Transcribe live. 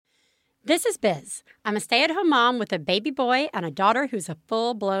This is Biz. I'm a stay-at-home mom with a baby boy and a daughter who's a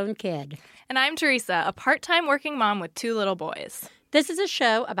full-blown kid. And I'm Teresa, a part-time working mom with 2 little boys. This is a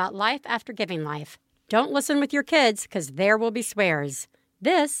show about life after giving life. Don't listen with your kids, because there will be swears.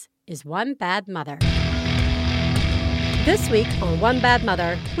 This is One Bad Mother. This week on One Bad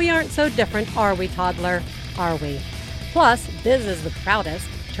Mother, we aren't so different, are we, toddler? Are we? Plus, Biz is the proudest.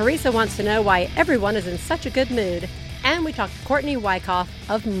 Teresa wants to know why everyone is in such a good mood. And we talked to Courtney Wyckoff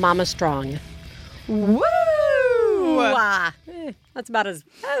of Mama Strong. Woo! That's about as,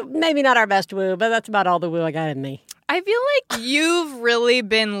 maybe not our best woo, but that's about all the woo I got in me. I feel like you've really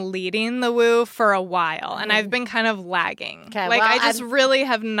been leading the woo for a while, and I've been kind of lagging. Okay, like, well, I just really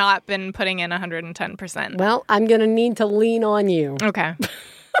have not been putting in 110%. Well, I'm going to need to lean on you. Okay.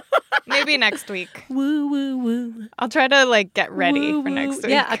 Maybe next week. Woo, woo, woo. I'll try to, get ready woo, for next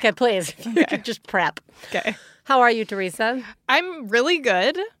week. Yeah, okay, please. You could just prep. Okay. How are you, Teresa? I'm really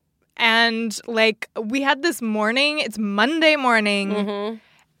good. And, we had this morning. It's Monday morning.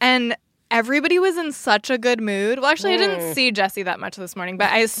 And everybody was in such a good mood. Well, actually, I didn't see Jesse that much this morning,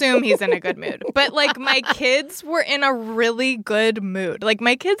 but I assume he's in a good mood. But, my kids were in a really good mood.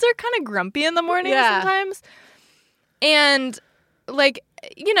 My kids are kind of grumpy in the morning sometimes. And,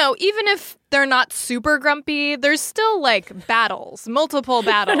 even if they're not super grumpy, there's still, battles, multiple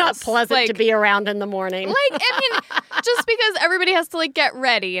battles. They're not pleasant to be around in the morning. Just because everybody has to, get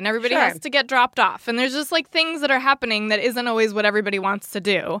ready and everybody has to get dropped off. And there's just, things that are happening that isn't always what everybody wants to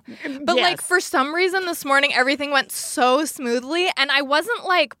do. But, for some reason this morning, everything went so smoothly. And I wasn't,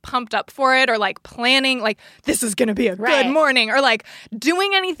 pumped up for it or, planning, this is going to be a good morning or,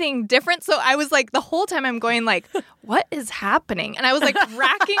 doing anything different. So I was, the whole time I'm going, what is happening? And I was,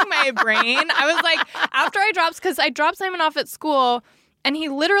 racking my brain. I was after I dropped, because I dropped Simon off at school, and he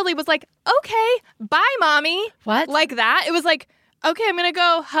literally was okay, bye, mommy. What? Like that. It was okay, I'm going to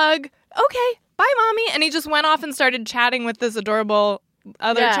go hug. Okay, bye, mommy. And he just went off and started chatting with this adorable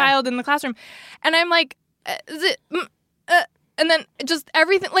other child in the classroom. And I'm and then just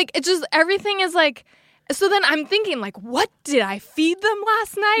everything, everything is so then I'm thinking, what did I feed them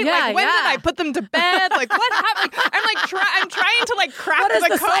last night? When did I put them to bed? What happened? I'm trying to, crack what is the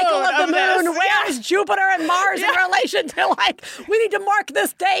code cycle of the moon? this. Where is Jupiter and Mars in relation to, we need to mark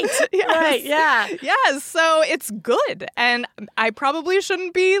this date? Yes. Right, yeah. Yes, so it's good. And I probably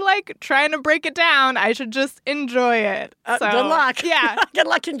shouldn't be, trying to break it down. I should just enjoy it. Good luck. Yeah. Good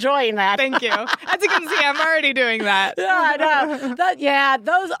luck enjoying that. Thank you. As you can see, I'm already doing that. Yeah, I know.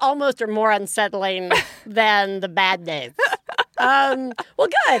 Those almost are more unsettling than the bad days. Well,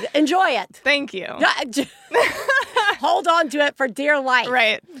 good. Enjoy it. Thank you. Hold on to it for dear life.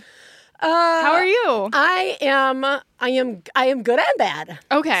 Right. How are you? I am good and bad.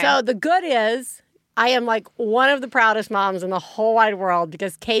 Okay. So the good is I am one of the proudest moms in the whole wide world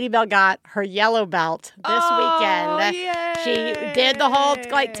because Katie Bell got her yellow belt this weekend. Yay. She did the whole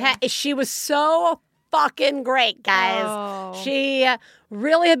she was so fucking great, guys. Oh. She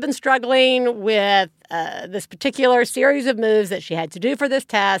really had been struggling with this particular series of moves that she had to do for this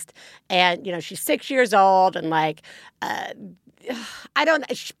test. And, she's 6 years old and but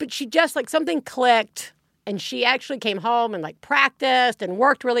she just something clicked. And she actually came home and practiced and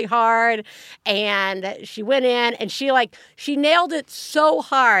worked really hard. And she went in and she nailed it so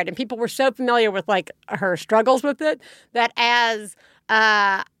hard. And people were so familiar with her struggles with it that as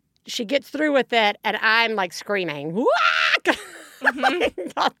she gets through with it and I'm screaming, whack!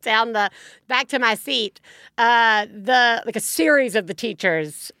 Down back to my seat. A series of the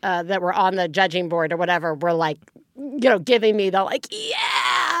teachers that were on the judging board or whatever were giving me the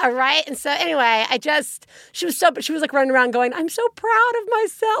yeah, right? And so anyway, she was running around going, I'm so proud of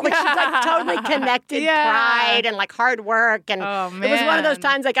myself. She's totally connected pride and hard work. And it was one of those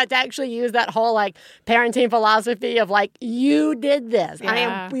times I got to actually use that whole parenting philosophy of you did this.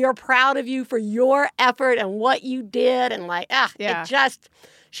 Yeah. We are proud of you for your effort and what you did. And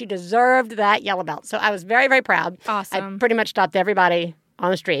she deserved that yellow belt. So I was very, very proud. Awesome. I pretty much stopped everybody on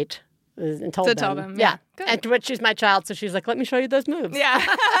the street and told them. Yeah. Good. And to which she's my child, so she's let me show you those moves. Yeah.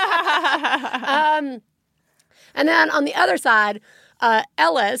 And then on the other side,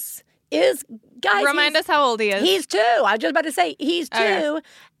 Ellis is, guys. Remind us how old he is. He's 2. I was just about to say he's 2. Okay.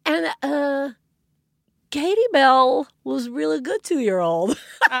 And Katie Bell was really good 2-year-old.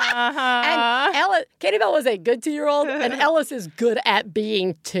 And Katie Bell was a good 2-year-old, and Ellis is good at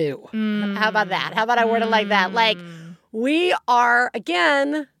being 2. How about that? How about I word it like that? We are,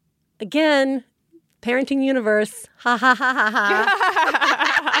 again, parenting universe. Ha, ha, ha, ha, ha.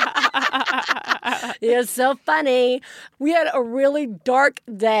 It's so funny. We had a really dark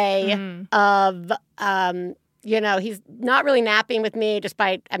day of he's not really napping with me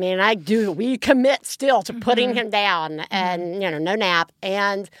despite, we commit still to putting him down and, no nap.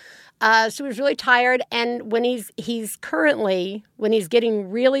 And so he's really tired. And when he's getting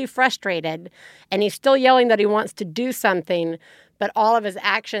really frustrated and he's still yelling that he wants to do something, but all of his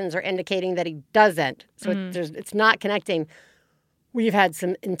actions are indicating that he doesn't. So it's not connecting. We've had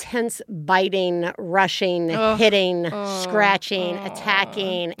some intense biting, rushing, hitting, scratching,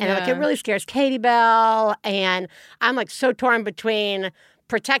 attacking. And it really scares Katie Bell. And I'm so torn between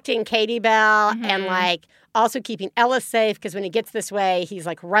protecting Katie Bell and also keeping Ellis safe, because when he gets this way, he's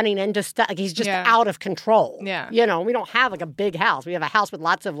running into stuff. He's just out of control. Yeah. We don't have a big house. We have a house with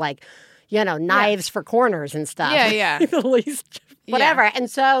lots of knives for corners and stuff. Yeah. At least whatever. Yeah.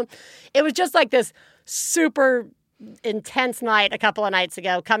 And so it was just this super intense night a couple of nights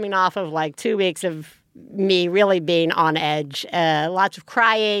ago, coming off of 2 weeks of me really being on edge. Lots of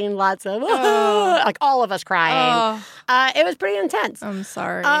crying, lots of all of us crying. It was pretty intense. I'm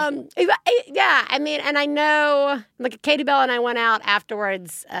sorry. Yeah, and I know Katie Bell and I went out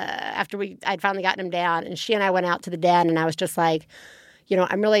afterwards after I'd finally gotten him down, and she and I went out to the den, and I was just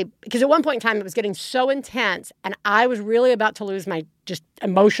I'm really, because at one point in time it was getting so intense and I was really about to lose my just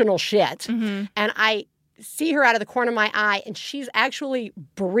emotional shit. And I see her out of the corner of my eye, and she's actually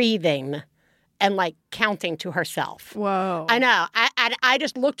breathing and counting to herself. Whoa. I know. I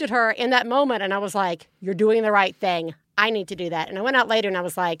just looked at her in that moment and I was like, you're doing the right thing. I need to do that. And I went out later and I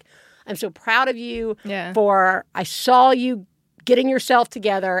was like, I'm so proud of you I saw you getting yourself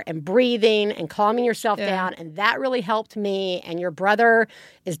together and breathing and calming yourself down. And that really helped me. And your brother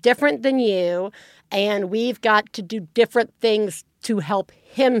is different than you. And we've got to do different things to help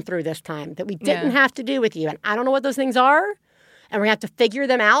him through this time that we didn't have to do with you. And I don't know what those things are. And we're going to have to figure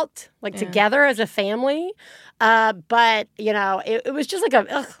them out, together as a family. But, it was just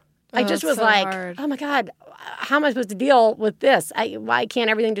I just was hard. Oh, my God, how am I supposed to deal with this? Why can't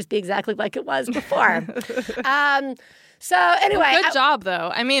everything just be exactly like it was before? So anyway. Well, good job,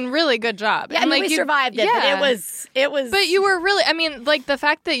 though. Really good job. Yeah, we survived it, but it was. But you were really, the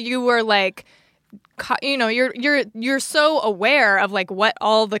fact that you were you're so aware of what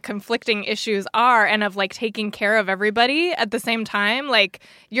all the conflicting issues are and of taking care of everybody at the same time.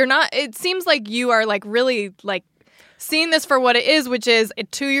 You're not, it seems like you are really seeing this for what it is, which is a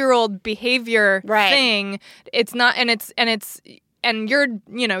 2-year-old behavior thing. It's not, and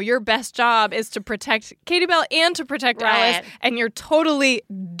your best job is to protect Katie Bell and to protect Alice, and you're totally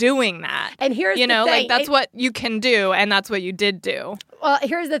doing that. And here's the thing. That's what you can do, and that's what you did do. Well,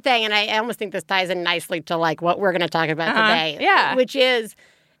 here's the thing, and I almost think this ties in nicely to what we're going to talk about today. Yeah. Which is,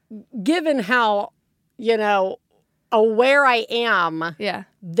 given how, aware I am,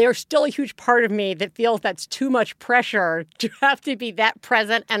 there's still a huge part of me that feels that's too much pressure to have to be that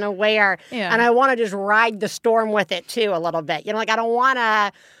present and aware. Yeah. And I want to just ride the storm with it too a little bit.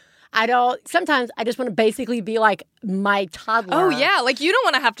 Sometimes I just want to basically be like my toddler. Oh, yeah. You don't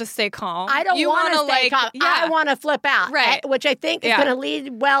want to have to stay calm. I don't want to stay calm. Yeah. I want to flip out. Right. Which I think is going to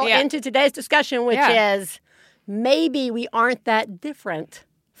lead into today's discussion, which is maybe we aren't that different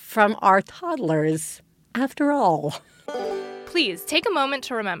from our toddlers after all. Please take a moment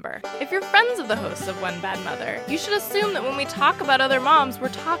to remember, if you're friends of the hosts of One Bad Mother, you should assume that when we talk about other moms, we're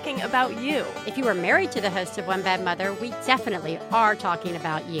talking about you. If you are married to the hosts of One Bad Mother, we definitely are talking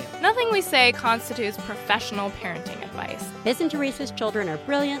about you. Nothing we say constitutes professional parenting advice. Biz and Teresa's children are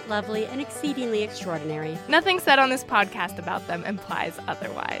brilliant, lovely, and exceedingly extraordinary. Nothing said on this podcast about them implies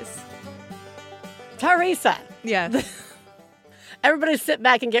otherwise. Teresa. Yes. Everybody sit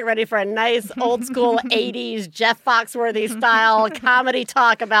back and get ready for a nice old school 80s Jeff Foxworthy style comedy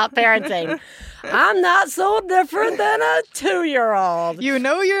talk about parenting. I'm not so different than a 2-year-old. You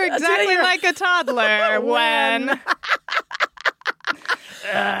know you're exactly like a toddler when... okay,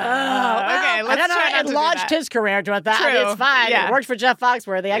 let's try not to launched his career with that. True. It's fine. Yeah. It worked for Jeff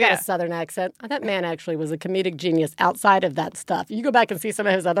Foxworthy. I got a Southern accent. That man actually was a comedic genius outside of that stuff. You go back and see some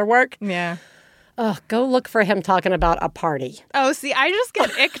of his other work. Yeah. Oh, go look for him talking about a party. Oh, see, I just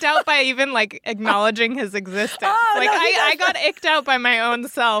get icked out by even acknowledging his existence. I got icked out by my own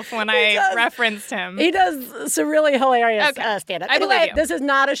self when I referenced him. He does some really hilarious stand-up. Anyway, this is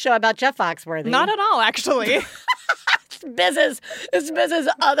not a show about Jeff Foxworthy. Not at all, actually. It's Biz's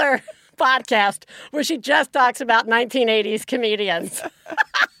other podcast where she just talks about 1980s comedians.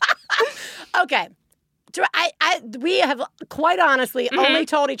 Okay. We have quite honestly only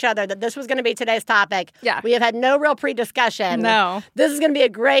told each other that this was going to be today's topic. Yeah. We have had no real pre-discussion. No. This is going to be a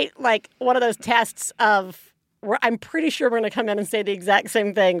great, one of those tests of, I'm pretty sure we're going to come in and say the exact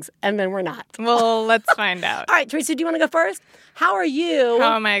same things, and then we're not. Well, let's find out. All right, Teresa, do you want to go first? How are you?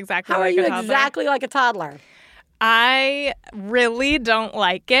 How am I exactly like a toddler? Exactly like a toddler? I really don't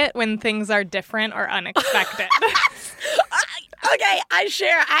like it when things are different or unexpected. Okay, I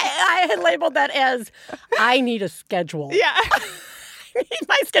share. I had labeled that as I need a schedule. Yeah. I need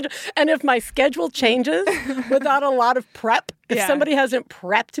my schedule. And if my schedule changes without a lot of prep, if somebody hasn't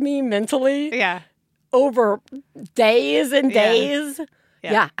prepped me mentally over days and days,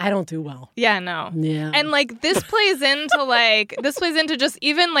 I don't do well. Yeah, no. Yeah. And like this plays into just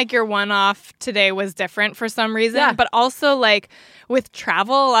even like your one-off today was different for some reason, but also like with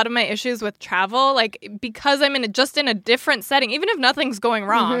travel, a lot of my issues with travel, like because I'm in a different setting, even if nothing's going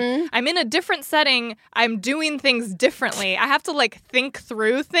wrong, I'm in a different setting, I'm doing things differently. I have to like think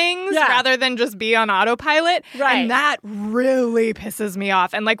through things rather than just be on autopilot. Right. And that really pisses me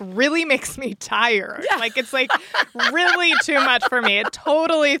off and like really makes me tired. Yeah. Like it's like really too much for me. It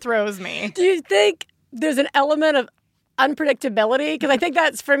totally throws me. Do you think there's an element of unpredictability? Because I think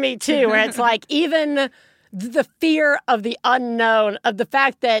that's for me too, where it's like even the fear of the unknown, of the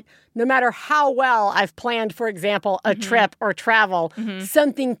fact that no matter how well I've planned, for example, a trip or travel,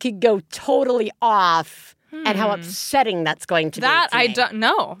 something could go totally off. And how upsetting that's going to be. That I don't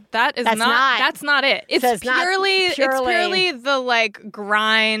know. That's not it. It's purely the like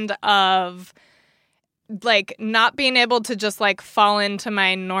grind of like not being able to just like fall into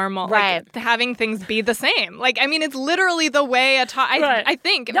my normal, like having things be the same. Like, I mean, it's literally the way I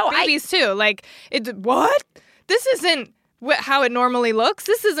think babies too. Like, what? This isn't how it normally looks.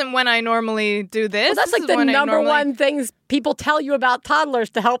 This isn't when I normally do this. Well, that's like the number one things people tell you about toddlers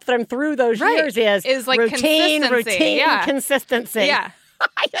to help them through those years is like routine, consistency. Yeah.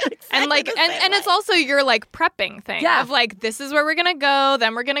 And like and it's also your like prepping thing of like this is where we're gonna go,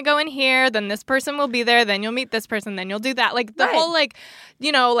 then we're gonna go in here, then this person will be there, then you'll meet this person, then you'll do that, like the whole like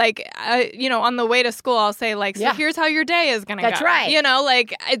on the way to school I'll say like so here's how your day is gonna go. That's right.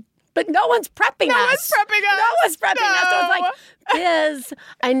 Like but no one's prepping us. No one's prepping us. So it's like, Biz,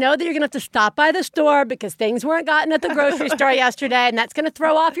 I know that you're going to have to stop by the store because things weren't gotten at the grocery store yesterday, and that's going to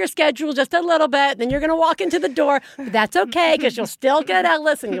throw off your schedule just a little bit. Then you're going to walk into the door. But that's okay because you'll still get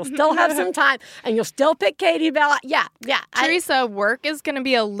Ellis, and you'll still have some time, and you'll still pick Katie Bell. Yeah. Teresa, work is going to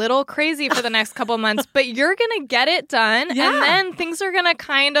be a little crazy for the next couple of months, but you're going to get it done, and then things are going to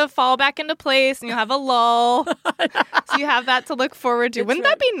kind of fall back into place, and you'll have a lull. So you have that to look forward to. Wouldn't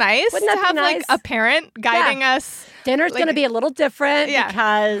that be nice? Wouldn't that to have be nice? Like a parent guiding us? Dinner's going to be a little different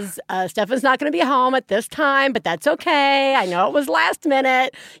because Stefan's not going to be home at this time, but that's okay. I know it was last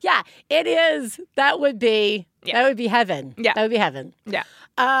minute. Yeah, it is. That would be heaven. Yeah. That would be heaven. Yeah.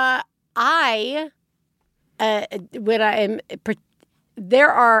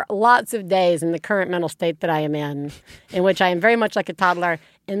 There are lots of days in the current mental state that I am in which I am very much like a toddler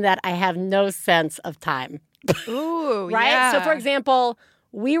in that I have no sense of time. Ooh, right? Yeah. So, for example,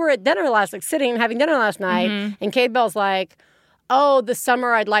 we were at dinner having dinner last night, and Kate Bell's like, oh, this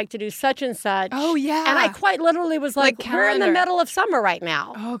summer I'd like to do such and such. Oh, yeah. And I quite literally was like we're in the middle of summer right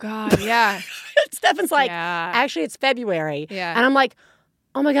now. Oh, God, yeah. Stefan's like, actually, it's February. Yeah. And I'm like,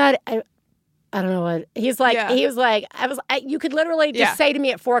 oh, my God, I don't know what. He was like, you could literally just say to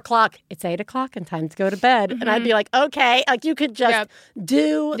me at 4:00, it's 8:00 and time to go to bed. And I'd be like, okay. Like you could just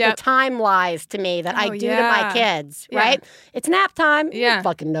do the time lies to me that I do to my kids, right? It's nap time. You don't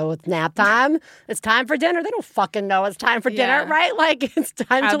fucking know it's nap time. It's time for dinner. They don't fucking know it's time for dinner, right? Like it's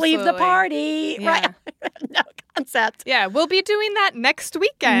time to leave the party, right? No concept. Yeah, we'll be doing that next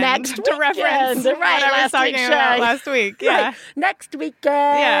weekend. To reference what I was talking about last week. Yeah. Right. Next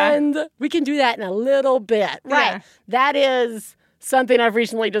weekend. Yeah. We can do that in a little bit. Right. Yeah. That is something I've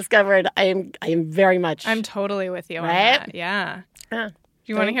recently discovered. I am very much. I'm totally with you on that. Yeah. Do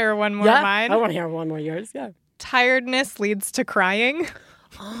you want to hear one more of mine? I want to hear one more of yours. Yeah. Tiredness leads to crying.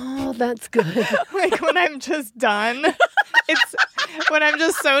 Oh, that's good. Like when I'm just done. It's when I'm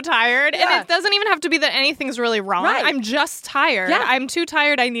just so tired. Yeah. And it doesn't even have to be that anything's really wrong. Right. I'm just tired. Yeah. I'm too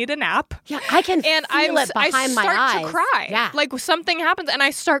tired. I need a nap. Yeah, I can feel it behind my eyes. I start to cry. Yeah. Like something happens and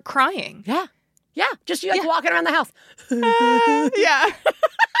I start crying. Yeah. Yeah. Just you walking around the house. Yeah.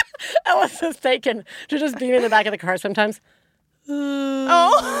 Ellis is taken to just being in the back of the car sometimes.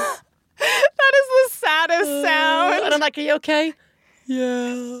 Oh. That is the saddest sound. And I'm like, are you okay?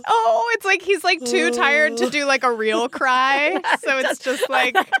 Yeah. Oh, it's like he's like too tired to do like a real cry. So it's just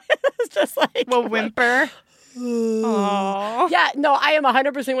like a whimper. Oh. Yeah, no, I am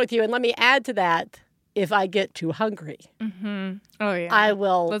 100% with you. And let me add to that. If I get too hungry, oh yeah, I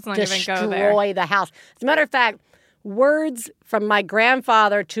will destroy the house. As a matter of fact, words from my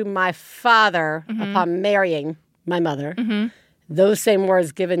grandfather to my father upon marrying my mother, those same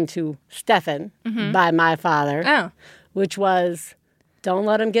words given to Stefan by my father, which was, don't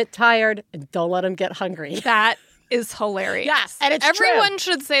let him get tired and don't let him get hungry. That is hilarious. Yes, and it's Everyone true.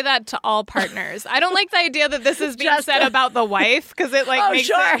 should say that to all partners. I don't like the idea that this is being said about the wife because it makes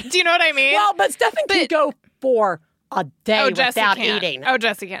it, do you know what I mean? Well, but Stefan can go for a day without can't. eating. Oh,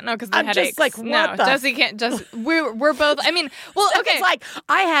 Jesse can't. No, because the I'm headaches. just like, what the? Jesse can't. We're both. I mean, well, okay. It's like,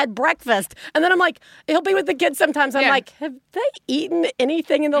 I had breakfast, and then I'm like, he'll be with the kids sometimes. I'm like, have they eaten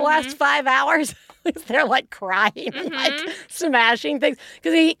anything in the last 5 hours? They're like crying, and like smashing things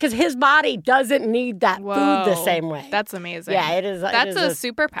because his body doesn't need that food the same way. That's amazing. Yeah, it is. That's a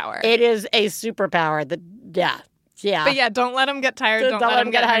superpower. It is a superpower. Yeah. But yeah, don't let him get tired. Don't let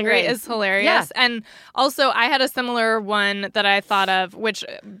him get hungry. It's hilarious. Yeah. And also, I had a similar one that I thought of, which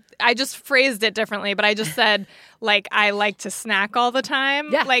I just phrased it differently, but I just said, like, I like to snack all the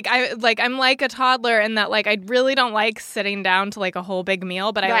time. Yeah. I'm like a toddler in that, like, I really don't like sitting down to, like, a whole big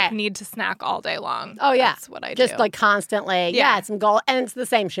meal, but I need to snack all day long. Oh, yeah. That's what I do. Just, like, constantly. Yeah, some gold. And it's the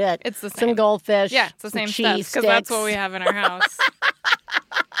same shit. It's the same. Some goldfish. Yeah, it's the same stuff. Cheese Because that's what we have in our house.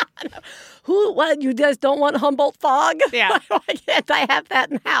 What, you guys don't want Humboldt fog? Yeah. Why can't I have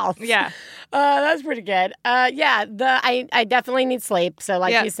that in the house? Yeah. That's pretty good. I definitely need sleep. So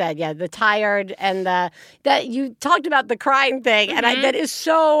like you said, the tired and that you talked about the crying thing. And that is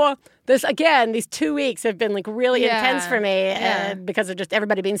so, these 2 weeks have been like really intense for me because of just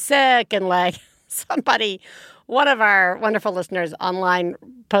everybody being sick and like one of our wonderful listeners online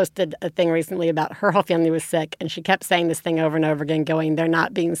posted a thing recently about her whole family was sick, and she kept saying this thing over and over again, going, they're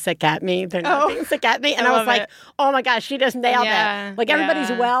not being sick at me. They're not being sick at me. And I was like, oh my gosh, she just nailed it. Like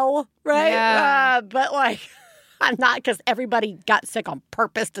everybody's well, right? Yeah. But like, I'm not, because everybody got sick on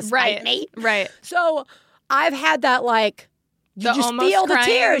purpose to spite me. Right. So I've had that like, you the just almost feel the crying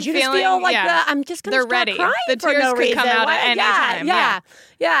tears. You feeling, just feel like I'm just going to start ready. crying The for tears no could reason. come out at any time.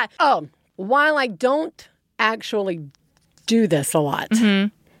 Yeah. Oh, while I don't actually do this a lot,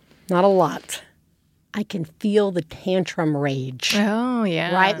 not a lot, I can feel the tantrum rage. Oh,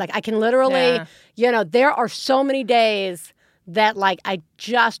 yeah. Right? Like I can literally, there are so many days that like I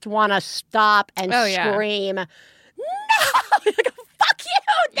just want to stop and scream, no! Like, fuck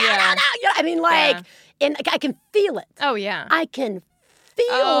you! No, no, no! I mean, like, and I can feel it. Oh, yeah. I can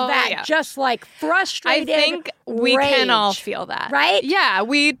feel that just like frustrated I think we rage. can all feel that. Right? Yeah.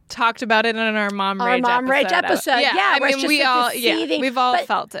 We talked about it in our mom rage episode. Yeah. I mean, we all, we've all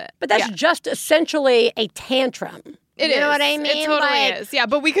felt it. But that's just essentially a tantrum. It is. You know what I mean? It totally is. Yeah,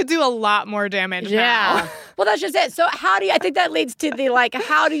 but we could do a lot more damage now. Well, that's just it. So I think that leads to the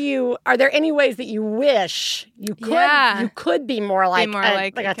are there any ways that you wish you could be more like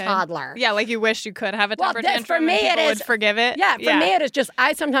a toddler? Yeah, like you wish you could have a temper tantrum for me and people would forgive it. Yeah, for me it is just,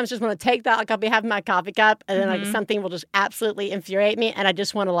 I sometimes just want to take that, like I'll be having my coffee cup and then like something will just absolutely infuriate me and I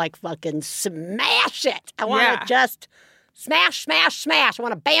just want to like fucking smash it. I want to just... smash, smash, smash. I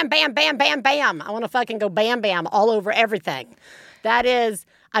want to bam, bam, bam, bam, bam. I want to fucking go bam, bam all over everything.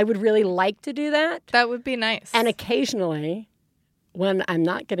 I would really like to do that. That would be nice. And occasionally, when I'm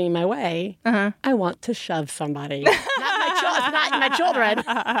not getting my way, I want to shove somebody. not my children,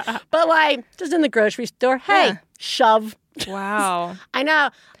 but like just in the grocery store. Hey, shove. Wow. I know.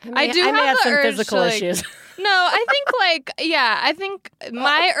 I do have some urge physical to, issues. No, I think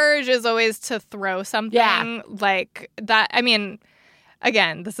my urge is always to throw something like that. I mean,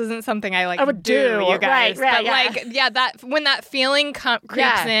 again, this isn't something I would do, you guys. Right, but that when that feeling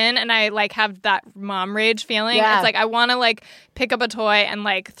creeps in and I like have that mom rage feeling, it's like I want to like pick up a toy and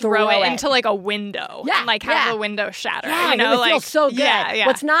like throw it into like a window and like have the window shatter. Yeah, you know, it feels so good. Yeah.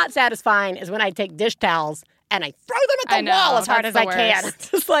 What's not satisfying is when I take dish towels and I throw them at the wall as hard as I can.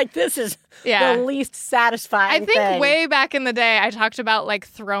 It's just like, this is the least satisfying I think thing. way back in the day, I talked about like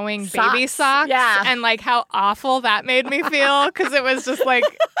throwing baby socks and like how awful that made me feel because it was just like,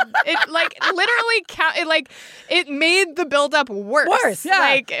 it like literally it made the buildup worse. Yeah.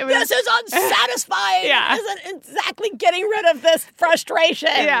 Like, it was, this is unsatisfying. It isn't exactly getting rid of this frustration.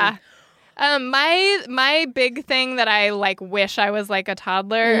 Yeah. My big thing that I like wish I was like a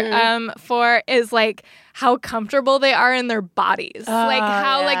toddler for is like how comfortable they are in their bodies. Like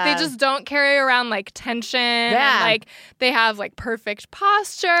how like they just don't carry around like tension and like they have like perfect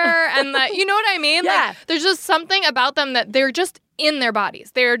posture and that, you know what I mean? Like there's just something about them that they're just in their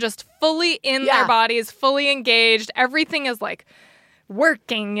bodies. They're just fully in their bodies, fully engaged. Everything is like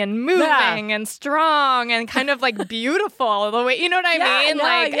working and moving and strong and kind of like beautiful the way, you know what I mean?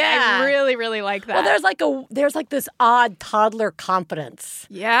 I really, really like that. Well, there's like this odd toddler confidence.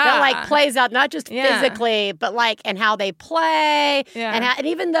 That like plays out not just physically, but like in how they play and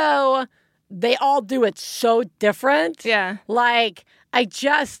even though they all do it so different. Like I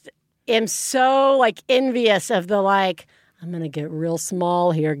just am so like envious of the like, I'm going to get real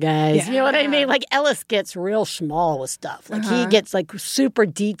small here, guys. Yeah. You know what I mean? Like, Ellis gets real small with stuff. Like, he gets, like, super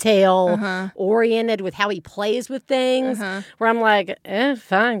detail-oriented with how he plays with things, where I'm like,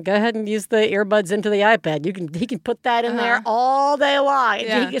 fine, go ahead and use the earbuds into the iPad. He can put that in there all day long.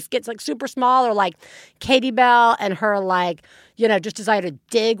 Yeah. He just gets, like, super small, or, like, Katie Bell and her, like, you know, just decided to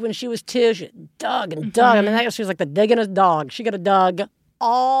dig when she was 2. She dug and dug. I mean, she was like the diggingest dog. She got a dug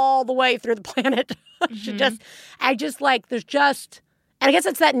all the way through the planet. And I guess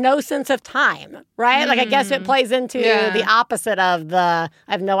it's that no sense of time, right? Like, I guess it plays into the opposite of I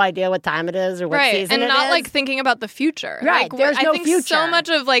have no idea what time it is or what season it is. And not, like, thinking about the future. Right, like, there's no future. I think so much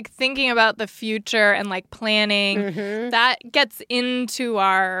of, like, thinking about the future and, like, planning, that gets into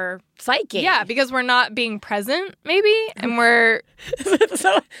our psyche. Yeah, because we're not being present, maybe, and we're...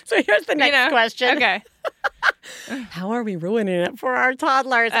 so here's the next question. Okay. How are we ruining it for our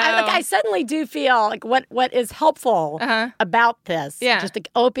toddlers? I suddenly do feel like what is helpful about this, just like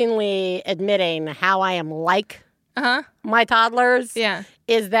openly admitting how I am like my toddlers,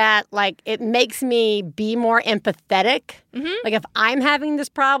 is that, like, it makes me be more empathetic. Like, if I'm having this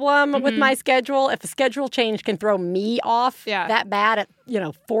problem with my schedule, if a schedule change can throw me off that bad at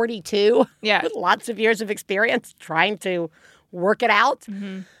 42, with lots of years of experience trying to work it out,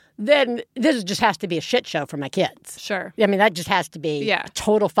 then this just has to be a shit show for my kids. Sure. I mean, that just has to be a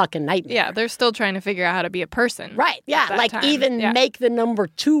total fucking nightmare. Yeah, they're still trying to figure out how to be a person. Right, yeah. Like, even make the number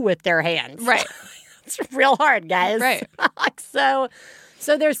 2 with their hands. Right. It's real hard, guys. Right. So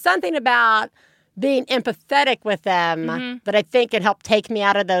there's something about being empathetic with them that I think can help take me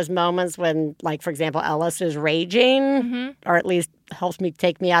out of those moments when, like, for example, Ellis is raging, or at least helps me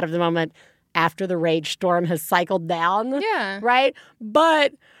take me out of the moment after the rage storm has cycled down. Yeah. Right?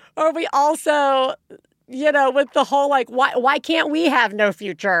 But... Or we also, with the whole, like, why can't we have no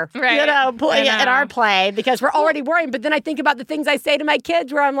future, in our play? Because we're already worrying. But then I think about the things I say to my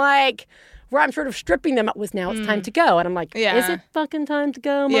kids where I'm sort of stripping them. Now it's time to go. And I'm like, is it fucking time to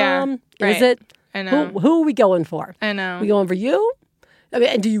go, Mom? Yeah, right. Is it? I know. Who are we going for? I know. We going for you? I mean,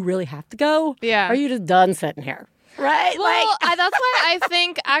 and do you really have to go? Yeah. Or are you just done sitting here? Right? Well, that's why I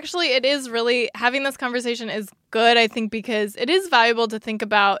think actually it is really, having this conversation is good, I think, because it is valuable to think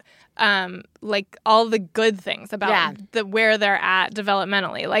about like all the good things about where they're at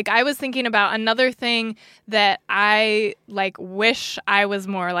developmentally. Like, I was thinking about another thing that I like wish I was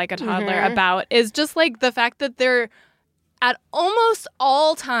more like a toddler about is just like the fact that they're at almost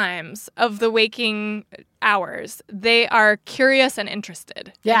all times of the waking hours, they are curious and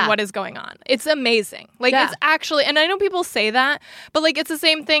interested in what is going on. It's amazing. Like, it's actually, and I know people say that, but, like, it's the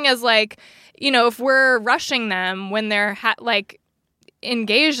same thing as, like, if we're rushing them when they're, like,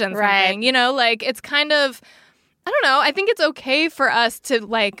 engaged in something, like, it's kind of, I don't know. I think it's okay for us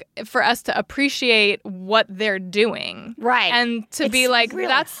to appreciate what they're doing. Right. And to be like, really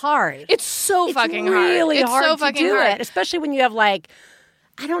that's hard. It's so fucking hard. It's really hard so to fucking do hard. it, especially when you have, like,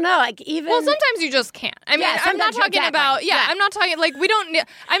 I don't know, like, even... Well, sometimes you just can't. I mean, I'm not talking about... I'm not talking... Like, we don't...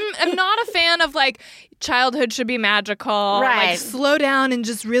 I'm not a fan of, like, childhood should be magical. Right. Like, slow down and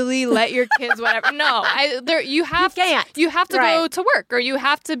just really let your kids whatever. No. You have to go to work, or you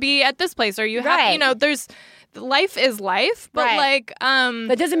have to be at this place, or you have... there's... Life is life, but like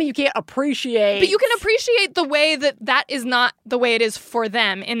that doesn't mean you can't appreciate. But you can appreciate the way that is not the way it is for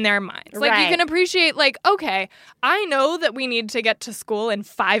them in their minds. Like, you can appreciate, like, okay, I know that we need to get to school in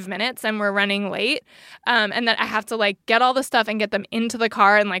 5 minutes and we're running late, and that I have to, like, get all the stuff and get them into the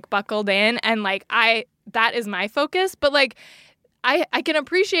car and, like, buckled in, and, like, that is my focus. But, like, I can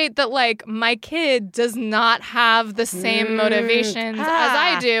appreciate that, like, my kid does not have the same motivations as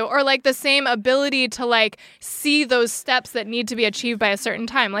I do, or, like, the same ability to, like, see those steps that need to be achieved by a certain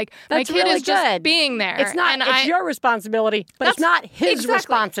time. Like, my kid is just being there. It's not, it's your responsibility, but it's not his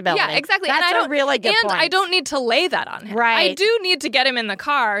responsibility. Yeah, exactly. That's a really good point. And I don't need to lay that on him. Right. I do need to get him in the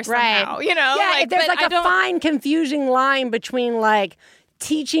car somehow, Yeah, like, there's, like, a fine, confusing line between, like,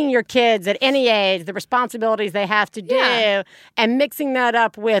 teaching your kids at any age the responsibilities they have to do and mixing that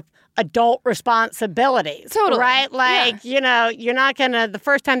up with adult responsibilities. Totally. Right? Like, you're not going to, the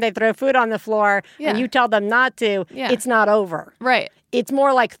first time they throw food on the floor and you tell them not to, it's not over. Right. It's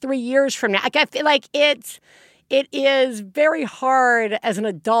more like 3 years from now. Like, I feel like it is very hard as an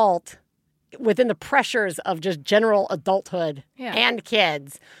adult within the pressures of just general adulthood and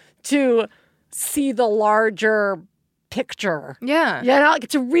kids to see the larger picture. Yeah. Like,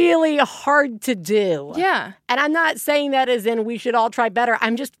 it's really hard to do. Yeah. And I'm not saying that as in we should all try better.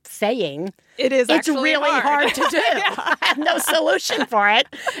 I'm just saying it's really hard to do. I have no solution for it.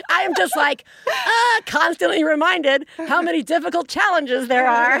 I am just like constantly reminded how many difficult challenges there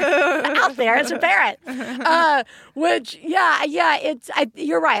are out there as a parent.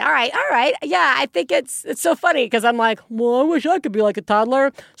 You're right. All right. Yeah, I think it's so funny because I'm like, well, I wish I could be like a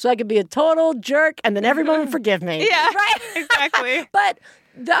toddler so I could be a total jerk and then everyone would forgive me. Yeah, right? Exactly. But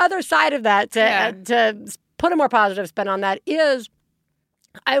the other side of that, to put a more positive spin on that, is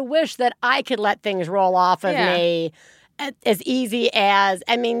I wish that I could let things roll off of me as easy as,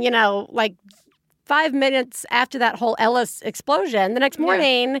 like 5 minutes after that whole Ellis explosion, the next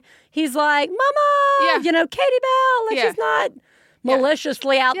morning, he's like, Mama, Katie Bell, she's not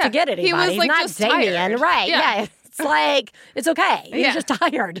maliciously out to get anybody. He was, he's not just Damien. tired. Right, yeah. It's like, it's okay. He's just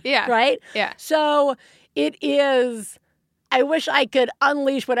tired, right? Yeah. So it is... I wish I could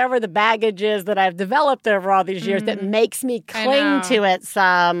unleash whatever the baggage is that I've developed over all these years that makes me cling to it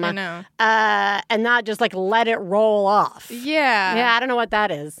some. I know. And not just let it roll off. Yeah. Yeah, I don't know what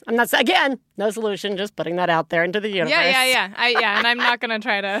that is. I'm not, again, no solution, just putting that out there into the universe. Yeah. And I'm not going to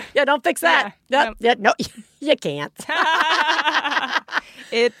try to. Yeah, don't fix that. No, you can't.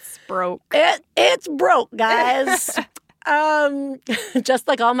 It's broke. It's broke, guys. Just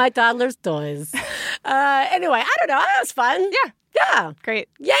like all my toddlers' toys. Anyway, I don't know. That was fun. Yeah. Great.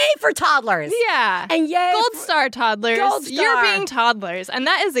 Yay for toddlers. Yeah. And yay. Gold star, toddlers. Gold star. You're being toddlers. And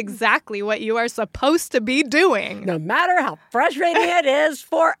that is exactly what you are supposed to be doing. No matter how frustrating it is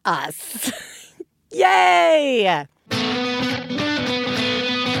for us. Yay.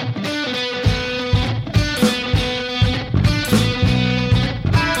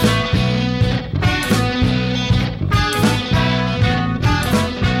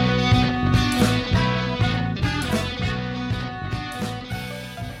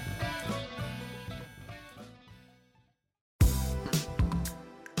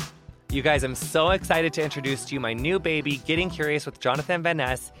 You guys, I'm so excited to introduce to you my new baby, Getting Curious with Jonathan Van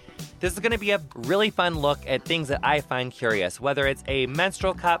Ness. This is going to be a really fun look at things that I find curious, whether it's a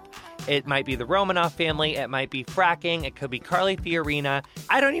menstrual cup, it might be the Romanoff family, it might be fracking, it could be Carly Fiorina.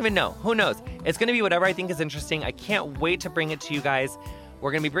 I don't even know. Who knows? It's going to be whatever I think is interesting. I can't wait to bring it to you guys.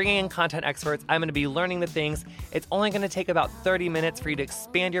 We're going to be bringing in content experts. I'm going to be learning the things. It's only going to take about 30 minutes for you to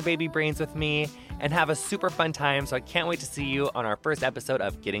expand your baby brains with me and have a super fun time. So I can't wait to see you on our first episode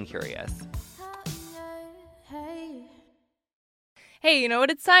of Getting Curious. Hey, you know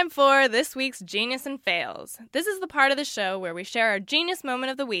what it's time for? This week's Genius and Fails. This is the part of the show where we share our genius moment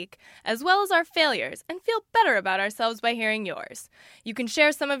of the week, as well as our failures, and feel better about ourselves by hearing yours. You can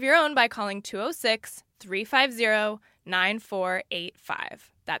share some of your own by calling 206-350-9485.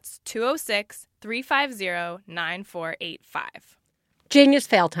 That's 206-350-9485. Genius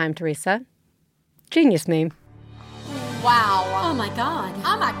fail time, Teresa. Genius meme. Wow. Oh, my God.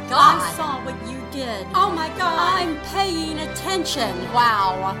 Oh, my God. I saw what you did. Oh, my God. I'm paying attention.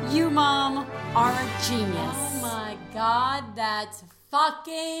 Wow. You, Mom, are a genius. Oh, my God. That's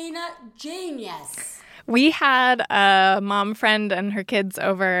fucking genius. We had a mom friend and her kids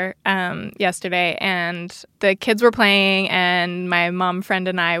over yesterday, and the kids were playing, and my mom friend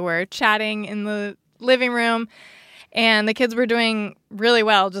and I were chatting in the living room, and the kids were doing really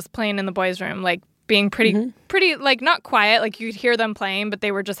well just playing in the boys' room, being pretty, not quiet. You could hear them playing, but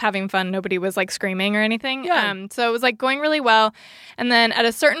they were just having fun. Nobody was, screaming or anything. Yeah. So it was, going really well. And then at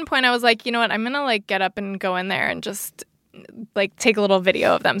a certain point, I was like, you know what? I'm going to, get up and go in there and just, take a little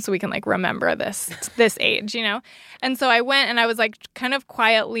video of them so we can, remember this age, And so I went and I was, kind of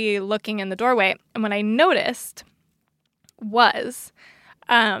quietly looking in the doorway. And what I noticed was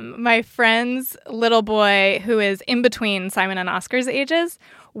my friend's little boy, who is in between Simon and Oscar's ages,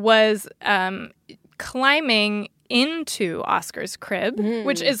 was climbing into Oscar's crib,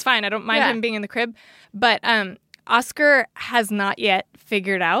 which is fine. I don't mind him being in the crib. But Oscar has not yet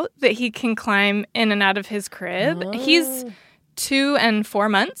figured out that he can climb in and out of his crib. Oh. He's 2 and 4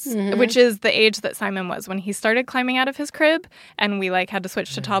 months, which is the age that Simon was when he started climbing out of his crib, and we had to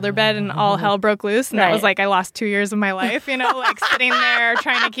switch to toddler bed, and all hell broke loose, and that was I lost 2 years of my life, sitting there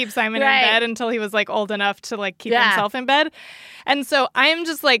trying to keep Simon in bed until he was old enough to keep himself in bed. And so I'm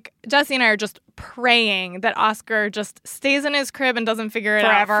just Jesse and I are just praying that Oscar just stays in his crib and doesn't figure it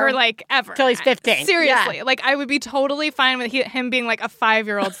out for ever. Till he's 15. Seriously. Yeah. I would be totally fine with him being a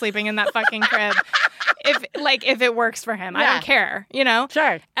 5-year-old sleeping in that fucking crib if it works for him. I don't care,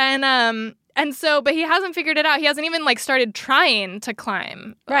 Sure. And so, but he hasn't figured it out. He hasn't even started trying to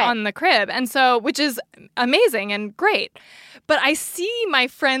climb on the crib. And so, which is amazing and great. But I see my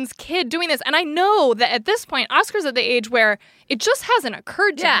friend's kid doing this, and I know that at this point, Oscar's at the age where it just hasn't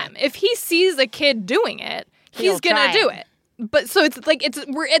occurred to him. If he sees a kid doing it, he's gonna do it. But so it's like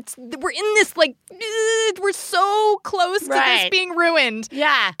we're in this like we're so close to this being ruined.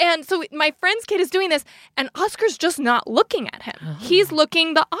 Yeah. And so my friend's kid is doing this, and Oscar's just not looking at him. He's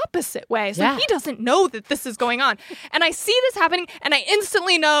looking the opposite way. So he doesn't know that this is going on. And I see this happening, and I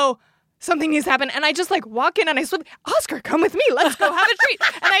instantly know something needs to happen. And I just like walk in and I said, Oscar, come with me. Let's go have a treat.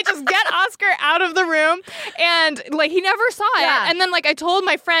 And I just get Oscar out of the room, and like he never saw it. And then like I told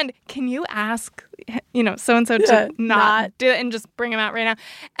my friend, can you ask, so-and-so to not do it and just bring him out right now?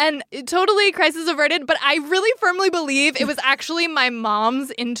 And totally crisis averted. But I really firmly believe it was actually my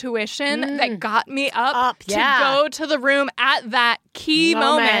mom's intuition that got me up to go to the room at that key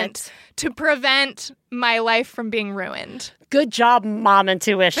moment to prevent my life from being ruined. Good job, mom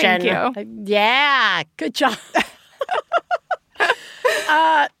intuition. Thank you. Yeah, good job.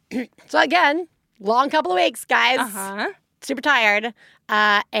 So again, long couple of weeks, guys. Super tired.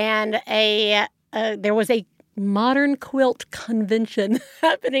 And there was a modern quilt convention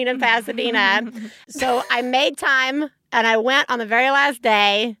happening in Pasadena. So I made time, and I went on the very last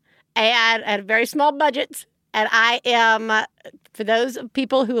day, and had a very small budget. And I am, for those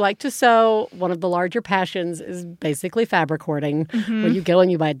people who like to sew, one of the larger passions is basically fabric hoarding, where you go and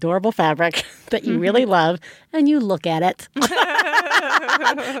you buy adorable fabric that you really love, and you look at it.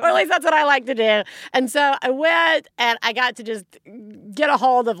 Or at least that's what I like to do. And so I went, and I got to just get a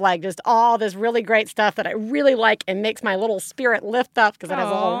hold of like just all this really great stuff that I really like and makes my little spirit lift up, because it has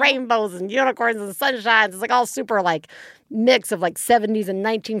all rainbows and unicorns and sunshines. It's like all super like mix of like 70s and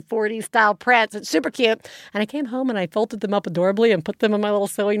 1940s style prints. It's super cute. And I came home and I folded them up adorably and put them in my little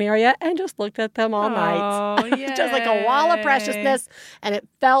sewing area and just looked at them all night. Just like a wall of preciousness. And it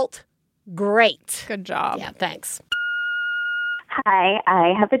felt great. Good job. Yeah, thanks. Hi,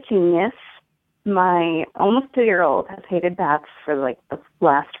 I have a genius. My almost 2-year-old has hated baths for like the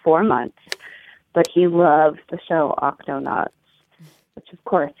last 4 months, but he loves the show Octonauts, which of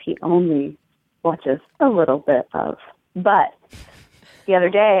course he only watches a little bit of. But the other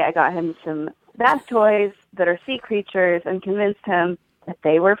day I got him some bath toys that are sea creatures and convinced him that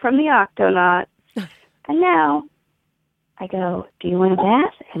they were from the Octonauts. And now I go, do you want a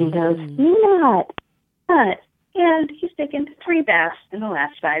bath? And he goes, not. And he's taken 3 baths in the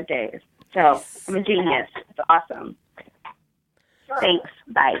last 5 days. So I'm a genius. It's awesome. Thanks.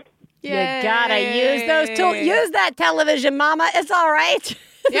 Bye. Yay. You gotta use those tools. Use that television, Mama. It's all right.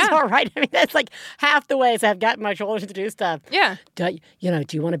 It's all right. I mean, that's like half the ways I've gotten my children to do stuff. Yeah. Do you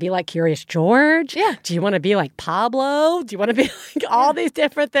want to be like Curious George? Yeah. Do you want to be like Pablo? Do you want to be like all these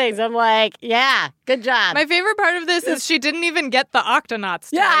different things? I'm like, yeah, good job. My favorite part of this is she didn't even get the Octonauts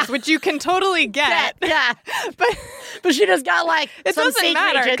toys, which you can totally get. Yeah. but she just got like it some doesn't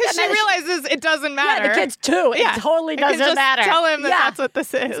matter because she realizes it doesn't matter. Yeah, the kids too. It totally doesn't just matter. Tell him that that's what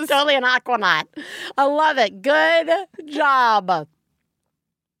this is. It's totally an aquanaut. I love it. Good job.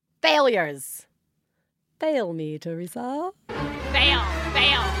 Failures. Fail me, Teresa. Fail.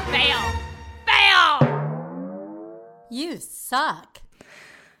 You suck.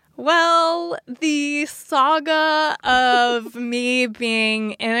 Well, the saga of me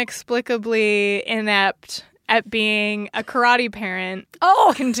being inexplicably inept at being a karate parent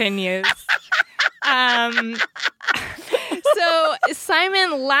continues. So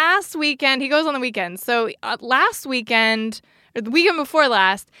Simon last weekend, he goes on the weekend. So last weekend, or the weekend before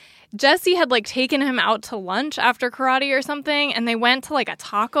last, Jesse had like taken him out to lunch after karate or something, and they went to like a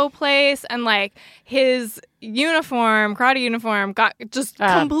taco place, and like his karate uniform got just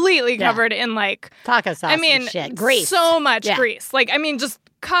completely covered in like taco sauce. And shit. Grease. So much grease. Like, I mean, just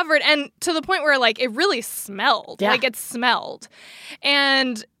covered, and to the point where like it really smelled. Yeah. Like it smelled.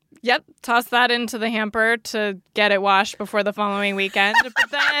 And toss that into the hamper to get it washed before the following weekend. But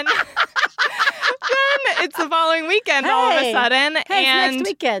then it's the following weekend all of a sudden. Hey, and it's next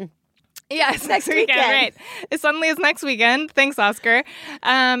weekend. Yeah, it's next weekend. Right. It suddenly is next weekend. Thanks, Oscar.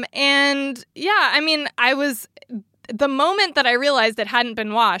 And yeah, I mean, the moment that I realized it hadn't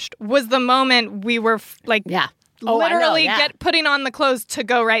been washed was the moment we were literally putting on the clothes to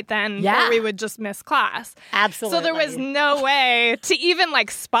go right then, or we would just miss class. Absolutely. So there was no way to even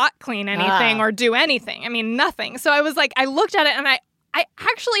like spot clean anything or do anything. I mean, nothing. So I was like, I looked at it and I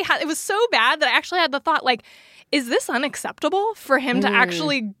actually had, it was so bad that I actually had the thought like, is this unacceptable for him to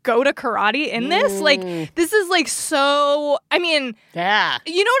actually go to karate in this? Like, this is like so, I mean, you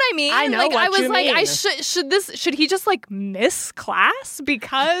know what I mean? I know like, what I was you like, mean. should he just like miss class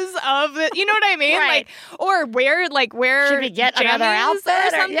because of it? You know what I mean? Right. Like, or where should we get another outfit or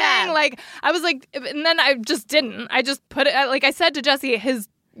something? Yeah. Like, I was like, and then I just didn't. I just put it, like I said to Jesse, his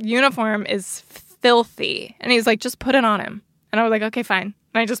uniform is filthy. And he's like, just put it on him. And I was like, okay, fine.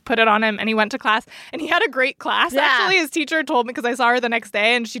 And I just put it on him, and he went to class. And he had a great class. Yeah. Actually, his teacher told me, because I saw her the next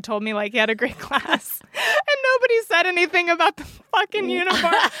day, and she told me, like, he had a great class. And nobody said anything about the fucking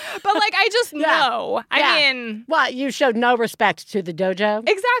uniform. But, like, I just know. I mean... Well, you showed no respect to the dojo.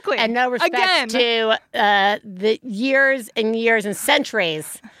 Exactly. And no respect to the years and years and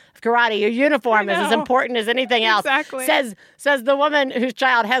centuries karate. Your uniform is as important as anything else. Exactly. Says the woman whose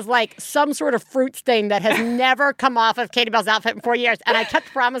child has like some sort of fruit stain that has never come off of Katie Bell's outfit in 4 years. And I kept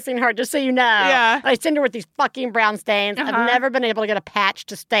promising her, just so you know, I send her with these fucking brown stains. I've never been able to get a patch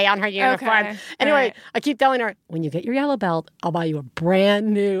to stay on her uniform. Okay. Anyway, I keep telling her, when you get your yellow belt, I'll buy you a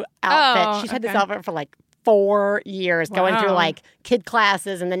brand new outfit. She's had this outfit for like 4 years, going through like kid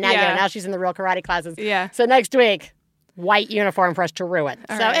classes, and then now she's in the real karate classes. Yeah. So next week, white uniform for us to ruin.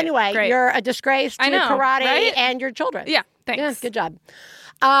 All so right, anyway, great. You're a disgrace to karate and your children. Yeah, thanks. Yeah, good job.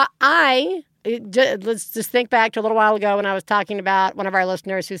 Let's just think back to a little while ago when I was talking about one of our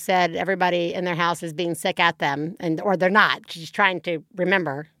listeners who said everybody in their house is being sick at them, or they're not. She's trying to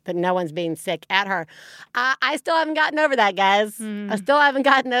remember that no one's being sick at her. I still haven't gotten over that, guys. I still haven't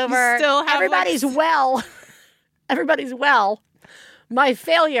gotten over. Everybody's well. Everybody's well. My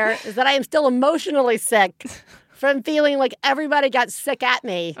failure is that I am still emotionally sick from feeling like everybody got sick at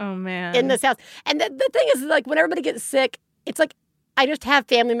me in this house. And the thing is, like, when everybody gets sick, it's like I just have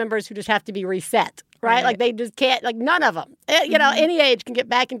family members who just have to be reset, right? Like, they just can't, like, none of them, you know, any age can get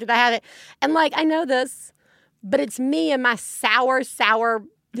back into the habit. And, like, I know this, but it's me and my sour,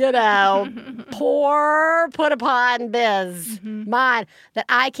 you know, poor put upon biz, mine, that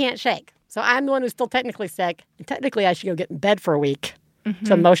I can't shake. So I'm the one who's still technically sick. And technically, I should go get in bed for a week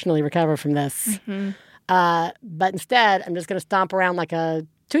to emotionally recover from this. But instead, I'm just going to stomp around like a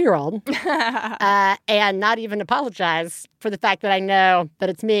 2-year-old and not even apologize for the fact that I know that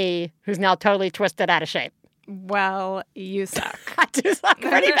it's me who's now totally twisted out of shape. Well, you suck. I do suck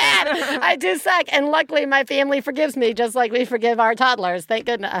pretty bad. I do suck. And luckily, my family forgives me just like we forgive our toddlers. Thank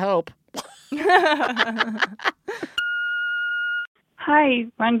goodness. I hope. Hi,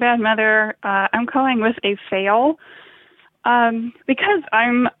 One Bad Mother. I'm calling with a fail. Because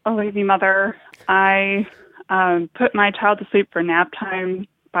I'm a lazy mother, I put my child to sleep for nap time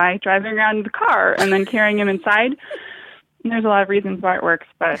by driving around in the car and then carrying him inside. And there's a lot of reasons why it works,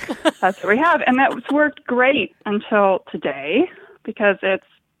 but that's what we have. And that's worked great until today, because it's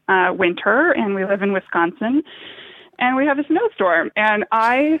winter and we live in Wisconsin and we have a snowstorm. And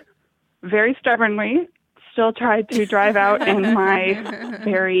I very stubbornly still tried to drive out in my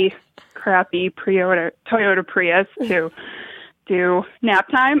very crappy Toyota Prius to do nap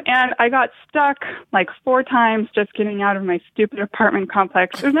time, and I got stuck like 4 times just getting out of my stupid apartment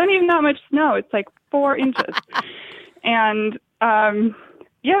complex. There's not even that much snow. It's like 4 inches. And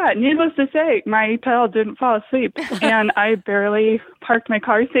needless to say, my child didn't fall asleep, and I barely parked my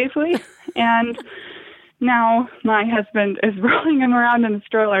car safely. And now my husband is rolling him around in the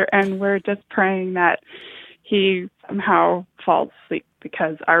stroller, and we're just praying that he somehow falls asleep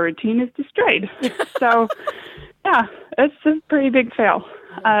because our routine is destroyed. So, yeah, it's a pretty big fail.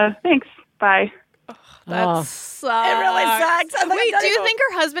 Thanks. Bye. That sucks. It really sucks. Wait, do you think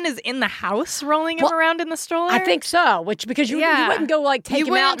her husband is in the house rolling him around in the stroller? I think so. Because you wouldn't go like take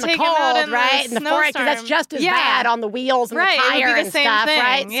him out in the cold, right? In the forest, because that's just as bad on the wheels and the tire and stuff,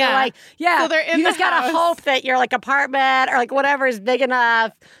 right? Yeah. So like, so you just gotta hope that your like apartment or like whatever is big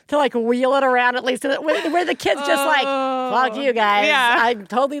enough to like wheel it around at least where the kid's just like, fuck you guys. Yeah. I'm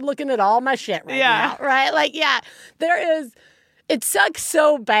totally looking at all my shit right now, right? Like, it sucks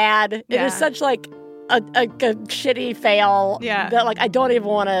so bad. It is such like a shitty fail that like I don't even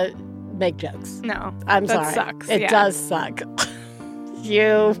want to make jokes. No, I'm sorry. That sucks. It does suck.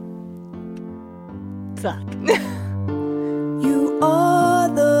 You suck. You are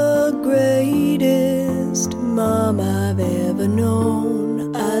the greatest mom I've ever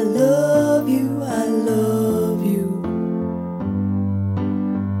known. I love you, I love you.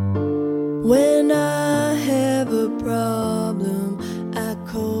 When I have a problem, I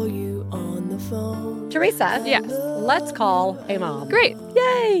call you on the phone. Teresa, yes. Let's call a mom. Great.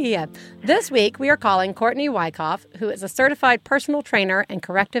 Yay! This week, we are calling Courtney Wyckoff, who is a certified personal trainer and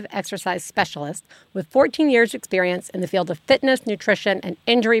corrective exercise specialist with 14 years' experience in the field of fitness, nutrition, and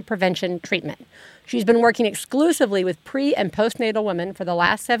injury prevention treatment. She's been working exclusively with pre- and postnatal women for the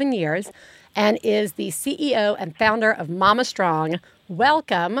last 7 years and is the CEO and founder of Mama Strong.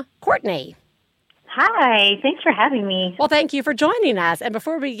 Welcome, Courtney. Hi, thanks for having me. Well, thank you for joining us. And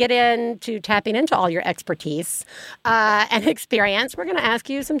before we get into tapping into all your expertise and experience, we're going to ask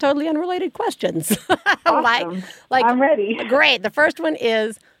you some totally unrelated questions. Awesome. I'm ready. Great. The first one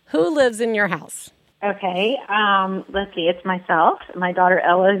is, who lives in your house? Okay. Let's see. It's myself, my daughter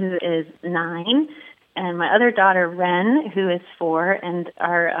Ella, who is 9, and my other daughter Ren, who is 4, and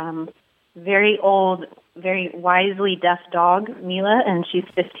our very old, very wisely deaf dog Mila, and she's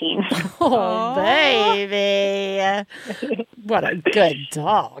 15. Oh, baby. What a good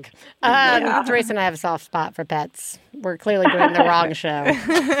dog. Teresa and I have a soft spot for pets. We're clearly doing the wrong show.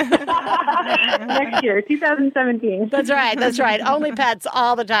 Next year, 2017. That's right. Only pets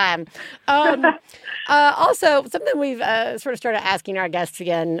all the time. Also, something we've sort of started asking our guests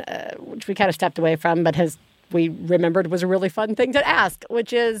again, which we kind of stepped away from, but we remembered was a really fun thing to ask,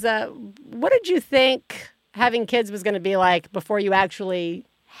 which is, what did you think having kids was going to be like before you actually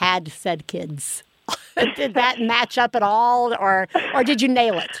had said kids? Did that match up at all, or did you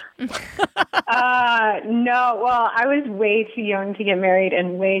nail it? No. Well, I was way too young to get married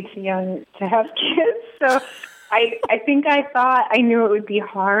and way too young to have kids. So I think I thought I knew it would be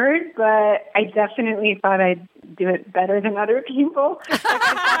hard, but I definitely thought I'd do it better than other people.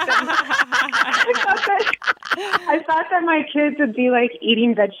 I thought that my kids would be like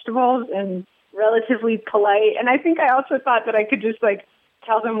eating vegetables and relatively polite. And I think I also thought that I could just like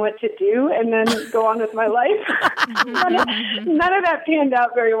tell them what to do and then go on with my life. None of that panned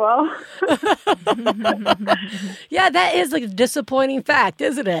out very well. Yeah, that is like a disappointing fact,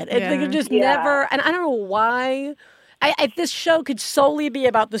 isn't it? It's like it just never, and I don't know why. This show could solely be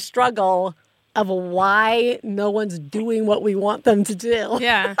about the struggle of why no one's doing what we want them to do.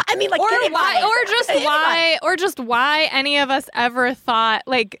 Yeah. I mean, like, or just why any of us ever thought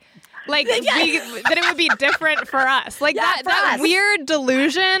that it would be different for us. Like that weird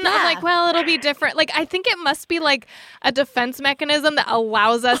delusion of like, well, it'll be different. Like, I think it must be like a defense mechanism that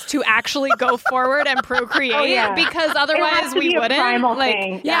allows us to actually go forward and procreate because otherwise we wouldn't.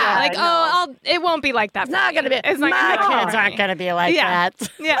 Thing. It won't be like that. It's not going to be. My kids aren't going to be like that.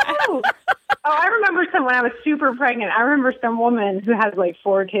 Yeah. Oh, I remember when I was super pregnant. I remember some woman who has like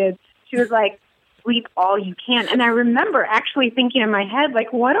 4 kids. She was like, sleep all you can. And I remember actually thinking in my head,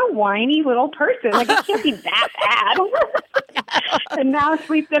 like, what a whiny little person. Like, it can't be that bad. And now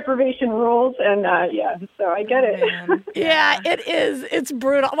sleep deprivation rules. And so I get it. Yeah, it is. It's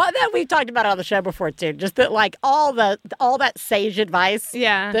brutal. Well, that we've talked about it on the show before too. Just that, like, all that sage advice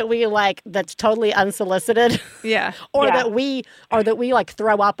that we like, that's totally unsolicited. Yeah. That we like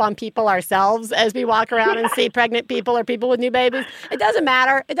throw up on people ourselves as we walk around and see pregnant people or people with new babies. It doesn't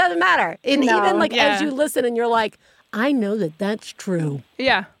matter. And even like as you listen and you're like, I know that's true.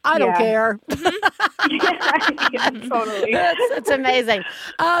 Yeah. I don't care. Totally. It's amazing.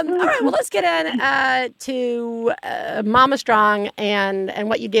 All right, well, let's get in to Mama Strong and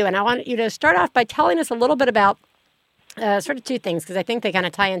what you do. And I want you to start off by telling us a little bit about sort of 2 things, because I think they kind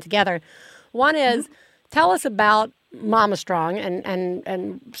of tie in together. One is, tell us about Mama Strong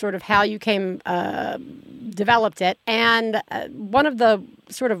and sort of how you developed it. And one of the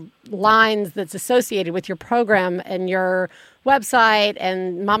sort of lines that's associated with your program and your website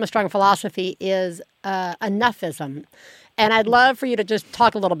and Mama Strong philosophy is enoughism. And I'd love for you to just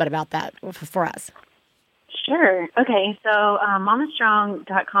talk a little bit about that for us. Sure. Okay. So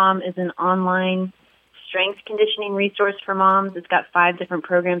mamastrong.com is an online strength conditioning resource for moms. It's got 5 different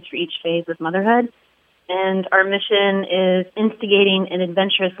programs for each phase of motherhood. And our mission is instigating an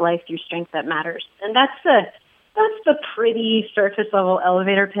adventurous life through strength that matters. And that's the pretty surface level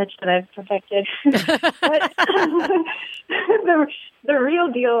elevator pitch that I've perfected. But the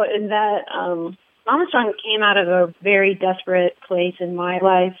real deal is that Mama Strong came out of a very desperate place in my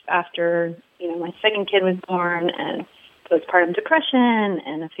life after my second kid was born, and postpartum depression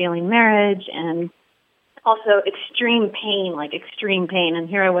and a failing marriage, and also extreme pain. And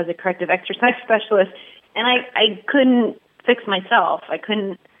here I was, a corrective exercise specialist, and I couldn't fix myself.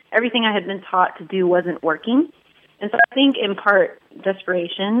 Everything I had been taught to do wasn't working. And so I think in part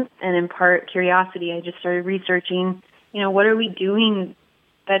desperation and in part curiosity, I just started researching, what are we doing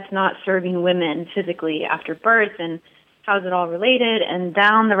that's not serving women physically after birth, and how's it all related? And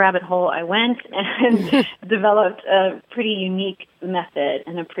down the rabbit hole I went and developed a pretty unique method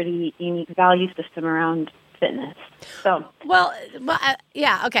and a pretty unique value system around fitness. So,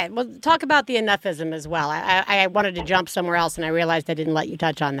 okay. Well, talk about the enoughism as well. I wanted to jump somewhere else, and I realized I didn't let you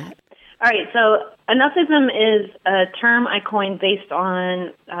touch on that. All right. So, enoughism is a term I coined based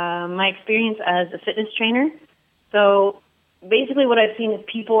on my experience as a fitness trainer. So, basically, what I've seen is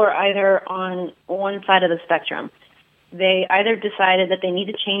people are either on one side of the spectrum. They either decided that they need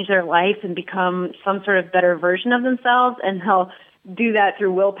to change their life and become some sort of better version of themselves, and they'll do that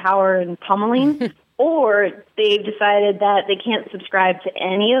through willpower and pummeling. Or they've decided that they can't subscribe to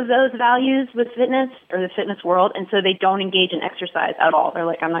any of those values with fitness or the fitness world, and so they don't engage in exercise at all. They're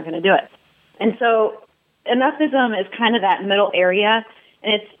like, I'm not going to do it. And so enoughism is kind of that middle area,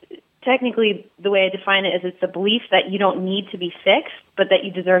 and it's technically, the way I define it is it's the belief that you don't need to be fixed, but that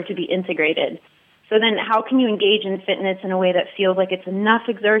you deserve to be integrated. So then how can you engage in fitness in a way that feels like it's enough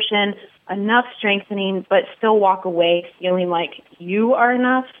exertion, enough strengthening, but still walk away feeling like you are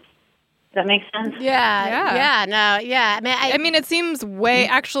enough? Does that make sense? Yeah. I mean, it seems way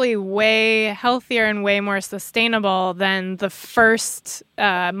healthier and way more sustainable than the first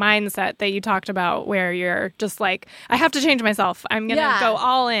mindset that you talked about, where you're just like, I have to change myself. I'm going to go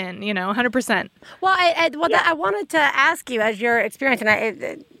all in, 100%. Well, I wanted to ask you, as your experience,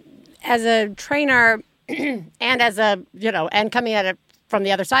 and as a trainer and as a, and coming at it from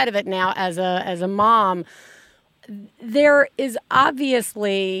the other side of it now as a mom, there is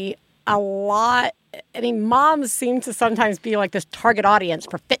obviously a lot. I mean, moms seem to sometimes be like this target audience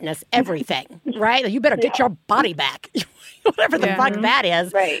for fitness everything, right? You better get your body back, whatever the fuck that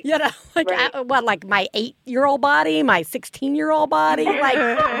is. Right. Like my 8-year-old body, my 16-year-old body, like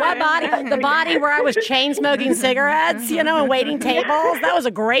what body? The body where I was chain smoking cigarettes, and waiting tables. That was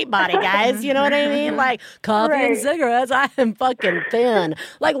a great body, guys. You know what I mean? Like coffee and cigarettes. I am fucking thin.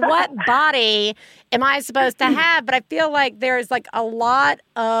 Like what body am I supposed to have? But I feel like there's like a lot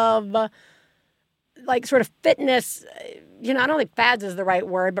of like sort of fitness, I don't think fads is the right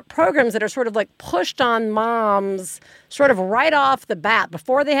word, but programs that are sort of like pushed on moms sort of right off the bat,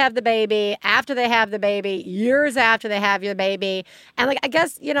 before they have the baby, after they have the baby, years after they have your baby. And like, I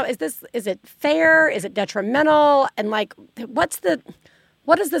guess, is it fair? Is it detrimental? And like, what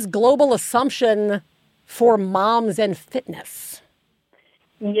is this global assumption for moms and fitness?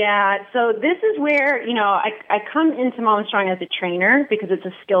 Yeah, so this is where, I come into Mom Strong as a trainer because it's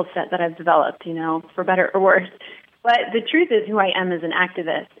a skill set that I've developed, for better or worse. But the truth is who I am as an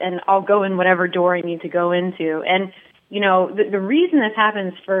activist, and I'll go in whatever door I need to go into. And, the reason this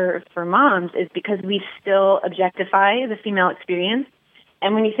happens for moms is because we still objectify the female experience.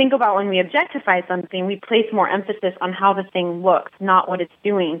 And when you think about when we objectify something, we place more emphasis on how the thing looks, not what it's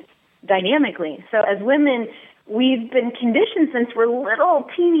doing dynamically. So as women, we've been conditioned since we're little,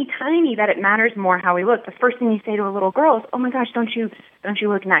 teeny tiny, that it matters more how we look. The first thing you say to a little girl is, "Oh my gosh, don't you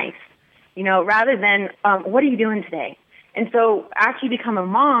look nice?" Rather than, "What are you doing today?" And so after you become a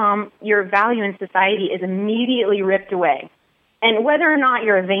mom, your value in society is immediately ripped away. And whether or not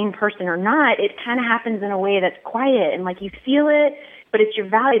you're a vain person or not, it kind of happens in a way that's quiet and like you feel it, but it's your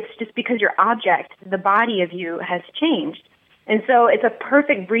value. It's just because your object, the body of you, has changed. And so it's a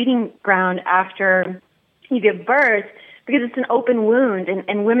perfect breeding ground after you give birth, because it's an open wound,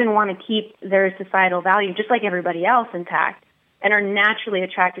 and women want to keep their societal value just like everybody else intact, and are naturally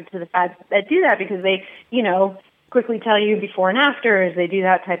attracted to the fads that do that because they, quickly tell you before and after as they do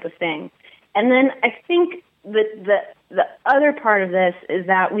that type of thing. And then I think that the other part of this is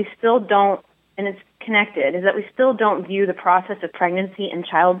that we still don't, and it's connected, is that we still don't view the process of pregnancy and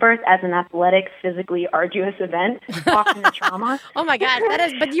childbirth as an athletic, physically arduous event, often a trauma. Oh my God,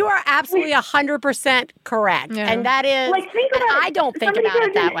 but you are absolutely 100% correct. Yeah. And that is, I don't think about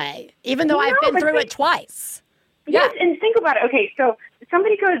it that way, even though I've been through it twice. Yes, and think about it. Okay, so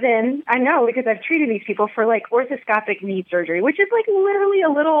somebody goes in, I know because I've treated these people for like orthoscopic knee surgery, which is like literally a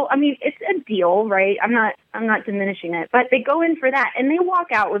little, it's a deal, right? I'm not diminishing it, but they go in for that and they walk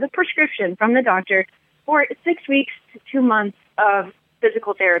out with a prescription from the doctor for 6 weeks to 2 months of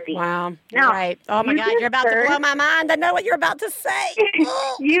physical therapy. Wow. Now, right. Oh my God, you're about to blow my mind. I know what you're about to say.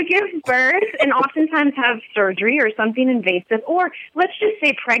 You give birth and oftentimes have surgery or something invasive, or let's just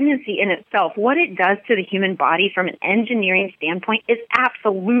say pregnancy in itself. What it does to the human body from an engineering standpoint is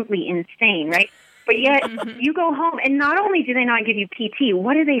absolutely insane, right? But yet you go home and not only do they not give you PT,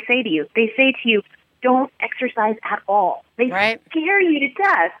 what do they say to you? They say to you, don't exercise at all. They scare you to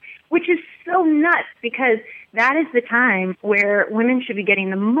death, which is so nuts because that is the time where women should be getting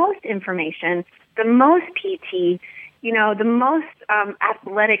the most information, the most PT, the most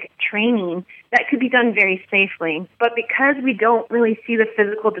athletic training that could be done very safely. But because we don't really see the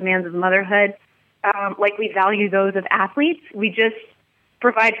physical demands of motherhood like we value those of athletes, we just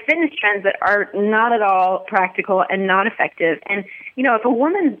provide fitness trends that are not at all practical and not effective. And, if a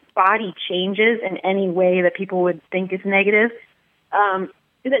woman's body changes in any way that people would think is negative,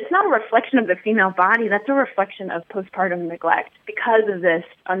 it's not a reflection of the female body. That's a reflection of postpartum neglect because of this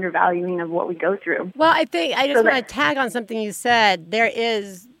undervaluing of what we go through. Well, I think I just want to tag on something you said. There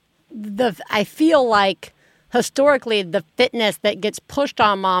is I feel like historically the fitness that gets pushed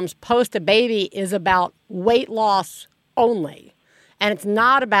on moms post a baby is about weight loss only. And it's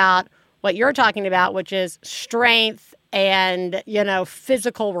not about what you're talking about, which is strength and,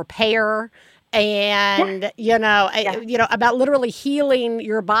 physical repair and about literally healing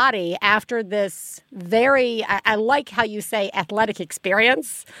your body after this very, I like how you say athletic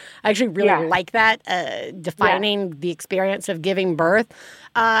experience. I actually really like that, defining the experience of giving birth.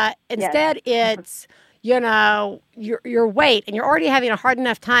 Instead, it's, your weight, and you're already having a hard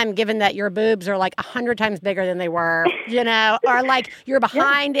enough time given that your boobs are like 100 times bigger than they were, or like your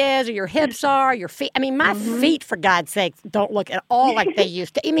behind is, or your hips are, your feet. I mean, my feet, for God's sake, don't look at all like they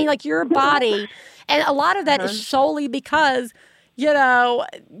used to. I mean, like your body, and a lot of that is solely because,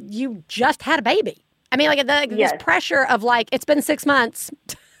 you just had a baby. I mean, like this pressure of like, it's been 6 months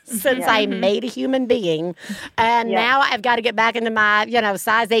since I made a human being, and now I've got to get back into my,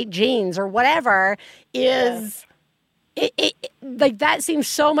 size 8 jeans or whatever is, it like that seems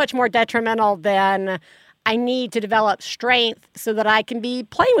so much more detrimental than I need to develop strength so that I can be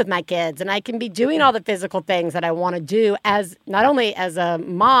playing with my kids and I can be doing all the physical things that I want to do as not only as a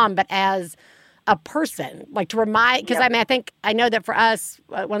mom, but as a person, like to remind, because I know that for us,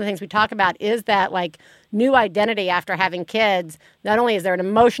 one of the things we talk about is that like new identity after having kids. Not only is there an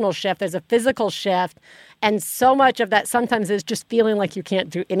emotional shift, there's a physical shift. And so much of that sometimes is just feeling like you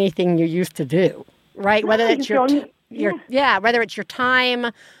can't do anything you used to do, right? Whether it's whether it's your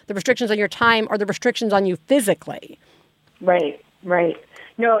time, the restrictions on your time, or the restrictions on you physically. Right.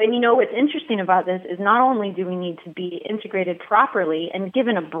 No, and what's interesting about this is not only do we need to be integrated properly and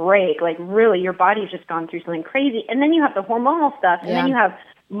given a break, like really your body's just gone through something crazy, and then you have the hormonal stuff, and then you have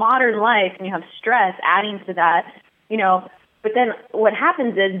modern life, and you have stress adding to that, But then what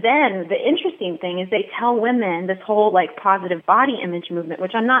happens is then the interesting thing is they tell women this whole like positive body image movement,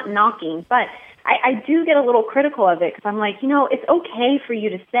 which I'm not knocking, but I do get a little critical of it because I'm like, it's okay for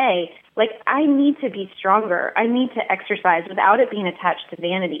you to say, like, I need to be stronger. I need to exercise without it being attached to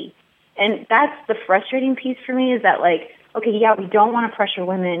vanity. And that's the frustrating piece for me is that, like, okay, yeah, we don't want to pressure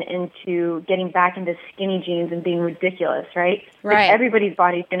women into getting back into skinny jeans and being ridiculous, right? Right. Like, everybody's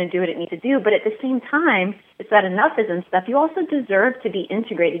body's going to do what it needs to do. But at the same time, it's that enoughism stuff. You also deserve to be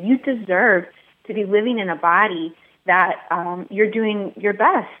integrated. You deserve to be living in a body that you're doing your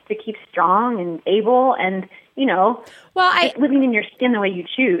best to keep strong and able and, living in your skin the way you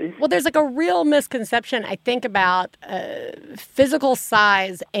choose. Well, there's like a real misconception, I think, about physical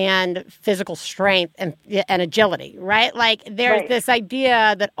size and physical strength and agility, right? Like there's this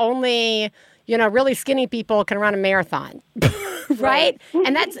idea that only, really skinny people can run a marathon, right?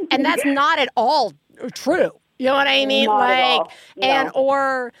 And that's not at all true. You know what I mean? Not at all. And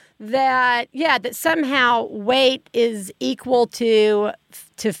or that somehow weight is equal to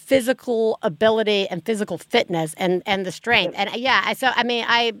physical ability and physical fitness and the strength. And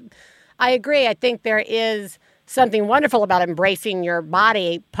I agree. I think there is something wonderful about embracing your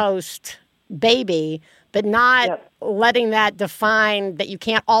body post baby, but not letting that define that you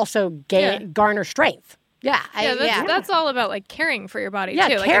can't also garner strength. That's all about like caring for your body too,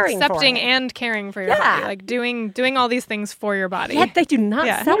 like caring accepting and caring for your body, like doing all these things for your body. Yet they do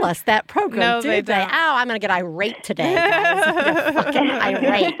not sell us that program, no, do they they? don't. Oh, I'm going to get irate today, guys. Fucking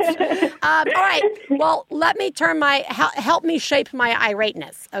irate. All right. Well, let me turn help me shape my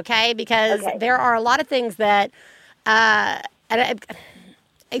irateness, okay? Because there are a lot of things that, and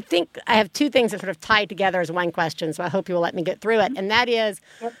I think I have two things that sort of tie together as one question. So I hope you will let me get through it, and that is.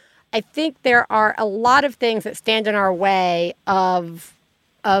 I think there are a lot of things that stand in our way of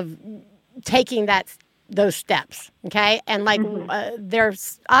taking those steps, okay? And like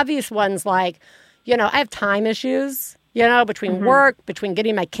there's obvious ones like, I have time issues, between work, between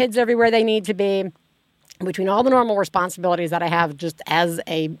getting my kids everywhere they need to be, between all the normal responsibilities that I have just as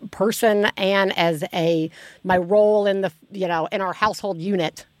a person and as my role in the, in our household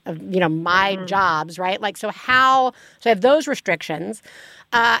unit of, my jobs, right? Like, so I have those restrictions.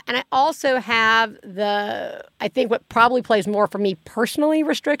 And I also have I think what probably plays more for me personally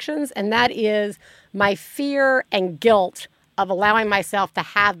restrictions, and that is my fear and guilt of allowing myself to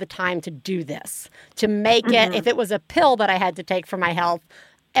have the time to do this, to make it, if it was a pill that I had to take for my health,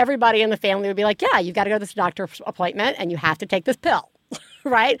 everybody in the family would be like, yeah, you've got to go to this doctor's appointment and you have to take this pill.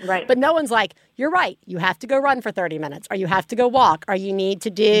 Right? But no one's like, you're right. You have to go run for 30 minutes or you have to go walk or you need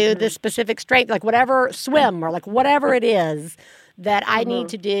to do this specific strength, like whatever, swim or like whatever it is that I need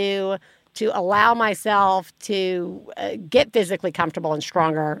to do to allow myself to get physically comfortable and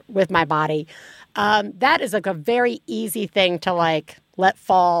stronger with my body. That is like a very easy thing to like let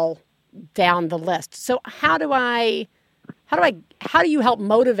fall down the list. So how do you help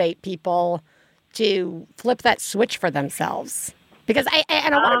motivate people to flip that switch for themselves? Because I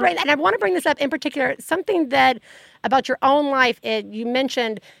want to bring this up in particular, something that about your own life you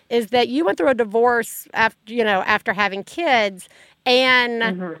mentioned is that you went through a divorce after having kids,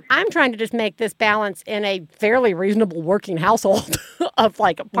 And I'm trying to just make this balance in a fairly reasonable working household of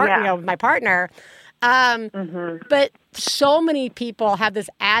like a partner, with my partner. But so many people have this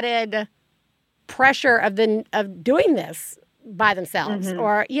added pressure of doing this by themselves,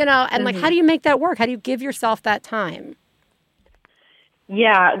 or and like, how do you make that work? How do you give yourself that time?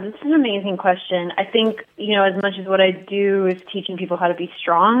 Yeah, this is an amazing question. I think, as much as what I do is teaching people how to be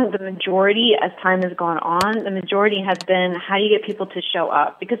strong, the majority, as time has gone on, the majority has been, how do you get people to show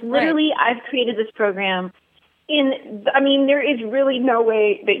up? Because literally, I've created this program there is really no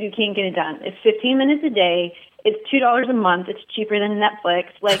way that you can't get it done. It's 15 minutes a day. It's $2 a month. It's cheaper than Netflix.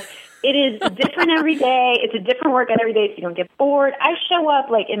 Like, it is different every day. It's a different workout every day so you don't get bored. I show up,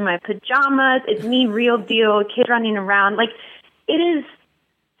 like, in my pajamas. It's me, real deal, kid running around. Like, it is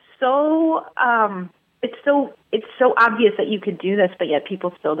so it's so obvious that you could do this, but yet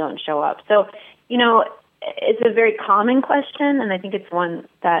people still don't show up. So, it's a very common question, and I think it's one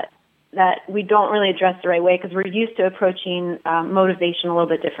that we don't really address the right way because we're used to approaching motivation a little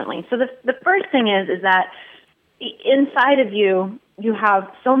bit differently. So the first thing is that inside of you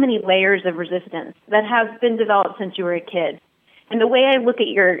have so many layers of resistance that have been developed since you were a kid. And the way I look at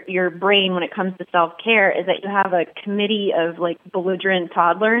your brain when it comes to self-care is that you have a committee of, like, belligerent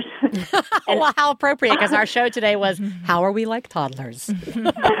toddlers. Well, how appropriate, because our show today was, how are we like toddlers?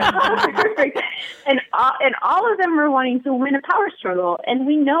 and all of them are wanting to win a power struggle. And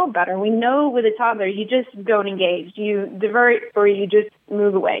we know better. We know with a toddler, you just don't engage. You divert or you just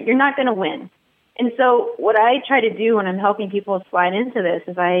move away. You're not going to win. And so what I try to do when I'm helping people slide into this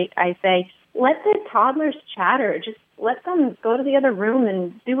is I say, let the toddlers chatter. Just let them go to the other room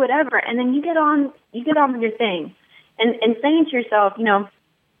and do whatever, and then you get on with your thing. And saying to yourself,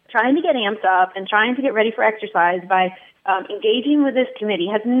 trying to get amped up and trying to get ready for exercise by engaging with this committee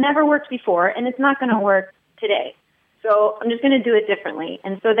has never worked before, and it's not going to work today. So I'm just going to do it differently.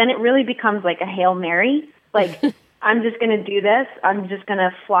 And so then it really becomes like a Hail Mary, like, I'm just going to do this. I'm just going to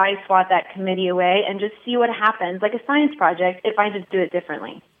fly swat that committee away and just see what happens, like a science project, if I just do it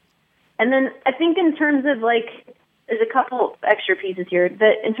differently. And then I think in terms of, like, there's a couple extra pieces here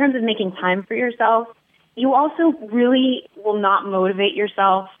that in terms of making time for yourself, you also really will not motivate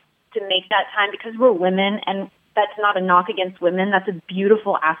yourself to make that time because we're women, and that's not a knock against women. That's a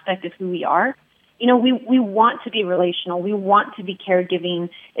beautiful aspect of who we are. We want to be relational. We want to be caregiving.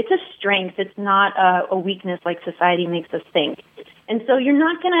 It's a strength. It's not a weakness like society makes us think. And so you're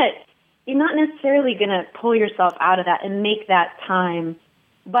not necessarily going to pull yourself out of that and make that time.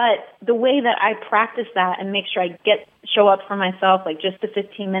 But the way that I practice that and make sure I show up for myself, like just the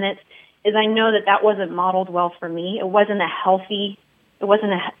 15 minutes, is I know that wasn't modeled well for me. It wasn't a healthy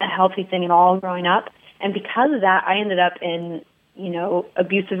thing at all growing up. And because of that, I ended up in,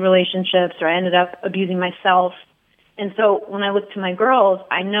 abusive relationships, or I ended up abusing myself. And so when I look to my girls,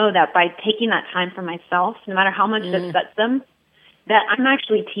 I know that by taking that time for myself, no matter how much it upsets them, that I'm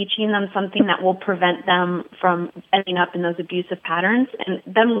actually teaching them something that will prevent them from ending up in those abusive patterns, and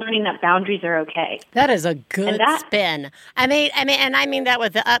them learning that boundaries are okay. That is a good spin. I mean that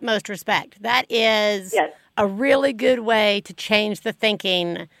with the utmost respect. That is a really good way to change the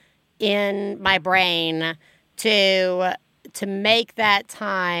thinking in my brain to make that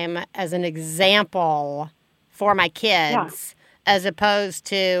time as an example for my kids, as opposed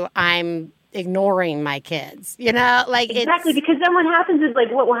to I'm ignoring my kids, exactly, because then what happens is,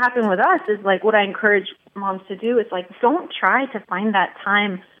 like, what will happen with us is, like, what I encourage moms to do is, like, don't try to find that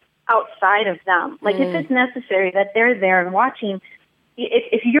time outside of them. Like, if it's necessary that they're there and watching,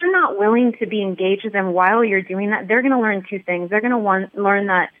 if you're not willing to be engaged with them while you're doing that, they're going to learn two things. They're going to learn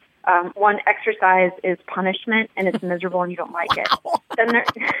that one, exercise is punishment and it's miserable and you don't like it. Then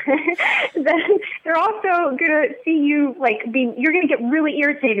they're also going to see you, like, you're going to get really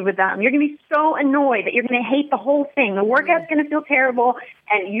irritated with them. You're going to be so annoyed that you're going to hate the whole thing. The workout's going to feel terrible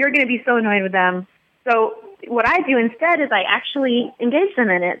and you're going to be so annoyed with them. So what I do instead is I actually engage them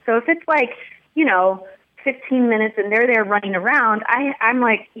in it. So if it's like, 15 minutes and they're there running around, I'm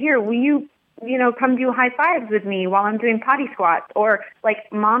like, here, will you come do high fives with me while I'm doing potty squats, or,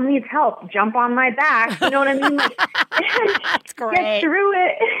 like, mom needs help, jump on my back. You know what I mean? Like, that's great. Get through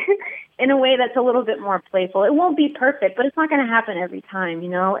it in a way that's a little bit more playful. It won't be perfect, but it's not going to happen every time,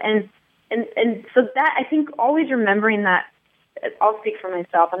 And so that, I think, always remembering that. I'll speak for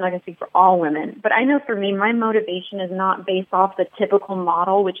myself. I'm not going to speak for all women, but I know for me, my motivation is not based off the typical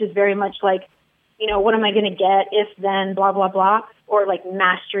model, which is very much like, what am I going to get if then blah, blah, blah, or like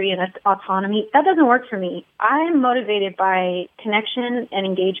mastery and autonomy. That doesn't work for me. I'm motivated by connection and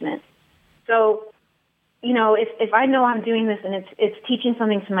engagement. So if I know I'm doing this and it's teaching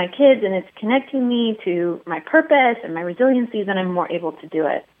something to my kids and it's connecting me to my purpose and my resiliency, then I'm more able to do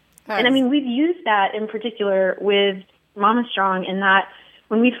it. Nice. And I mean, we've used that in particular with Mama Strong in that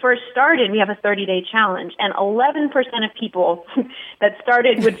when we first started, we have a 30-day challenge, and 11% of people that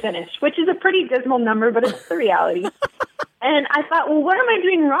started would finish, which is a pretty dismal number, but it's the reality. And I thought, well, what am I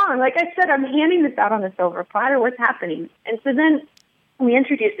doing wrong? Like I said, I'm handing this out on a silver platter. What's happening? And so then we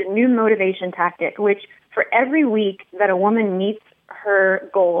introduced a new motivation tactic, which for every week that a woman meets her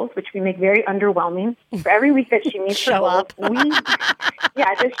goals, which we make very underwhelming, for every week that she meets her goals,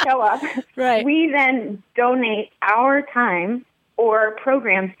 just show up. Right. We then donate our time or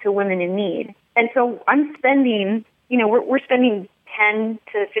programs to women in need. And so I'm spending, we're spending 10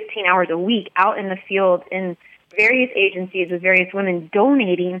 to 15 hours a week out in the field in various agencies with various women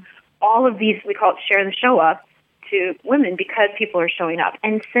donating all of these, we call it Share the Show Up, to women because people are showing up.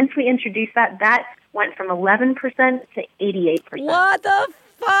 And since we introduced that went from 11% to 88%. What the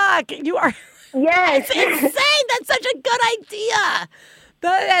fuck? You are... Yes. That's insane. That's such a good idea.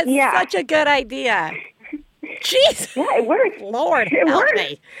 That is such a good idea. Jeez. Yeah, it works. Lord, help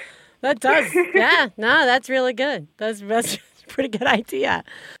me. That does. Yeah, no, that's really good. That's a pretty good idea.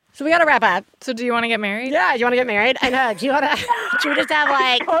 So we got to wrap up. So do you want to get married? Yeah, you want to get married? I know. Do you want to? Should we just have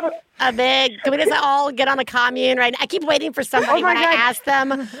like a big? Can we just all get on a commune right now? I keep waiting for somebody when I ask them.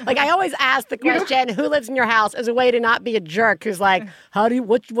 Like I always ask the question, "Who lives in your house?" as a way to not be a jerk. Who's like,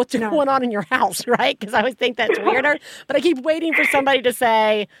 what's going on in your house, right? Because I always think that's weirder. But I keep waiting for somebody to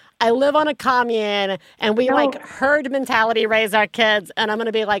say, I live on a commune, and we like herd mentality raise our kids, and I'm going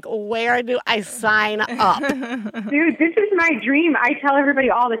to be like, where do I sign up? Dude, this is my dream. I tell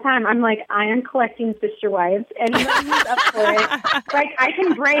everybody all the time, I'm like, I am collecting sister wives, and nobody's up for it. Like, I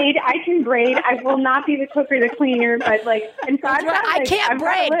can braid. I will not be the cook or the cleaner, but like, and so I can't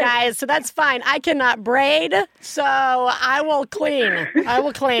braid, guys, so that's fine. I cannot braid, so I will clean.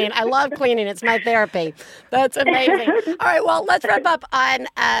 I love cleaning. It's my therapy. That's amazing. All right, well, let's wrap up on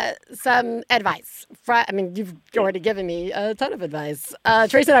some advice. You've already given me a ton of advice.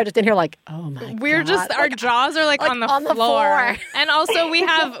 Tracy and I are just in here like, oh my God. Our jaws are like on the floor. And also we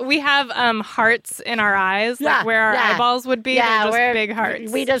have hearts in our eyes, like where our eyeballs would be. Yeah, they're just big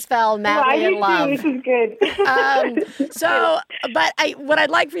hearts. We just fell madly in love. This is good. What I'd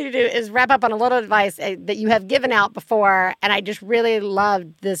like for you to do is wrap up on a little advice that you have given out before, and I just really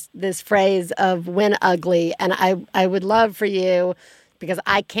loved this phrase of win ugly, and I would love for you, because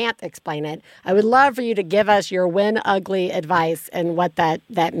I can't explain it, I would love for you to give us your win ugly advice and what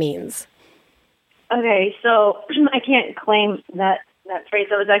that means. Okay, so I can't claim that phrase.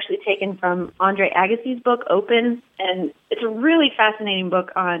 That was actually taken from Andre Agassi's book, Open, and it's a really fascinating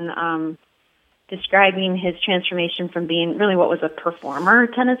book on describing his transformation from being really what was a performer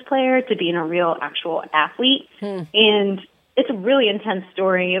tennis player to being a real actual athlete. And it's a really intense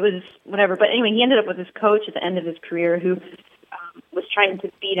story. It was whatever. But anyway, he ended up with his coach at the end of his career who was trying to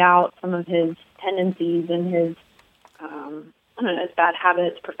beat out some of his tendencies and his, his bad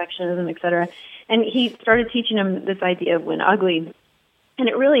habits, perfectionism, etc. And he started teaching him this idea of win ugly. And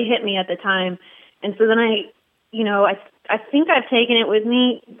it really hit me at the time. And so then I think I've taken it with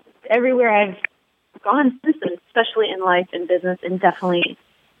me everywhere I've gone since then, especially in life and business and definitely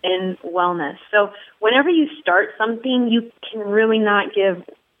in wellness. So whenever you start something, you can really not give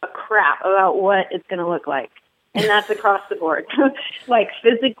a crap about what it's going to look like. And that's across the board, like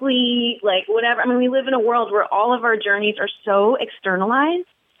physically, like whatever. I mean, we live in a world where all of our journeys are so externalized.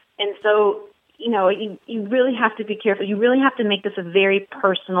 And so, you really have to be careful. You really have to make this a very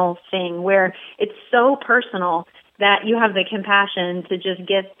personal thing where it's so personal that you have the compassion to just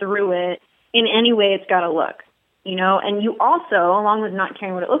get through it in any way it's got to look, And you also, along with not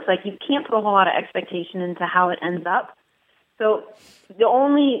caring what it looks like, you can't put a whole lot of expectation into how it ends up. So the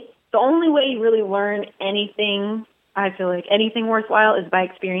only way you really learn anything, I feel like anything worthwhile, is by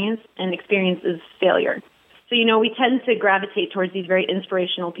experience, and experience is failure. So, we tend to gravitate towards these very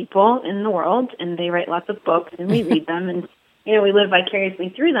inspirational people in the world, and they write lots of books, and we read them, and, we live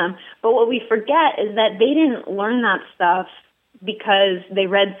vicariously through them. But what we forget is that they didn't learn that stuff because they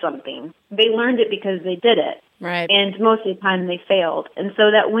read something. They learned it because they did it. Right. And most of the time they failed. And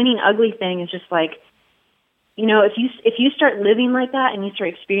so that winning ugly thing is just like, if you start living like that and you start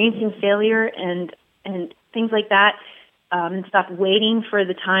experiencing failure and things like that, and stop waiting for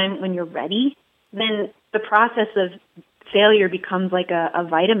the time when you're ready, then the process of failure becomes like a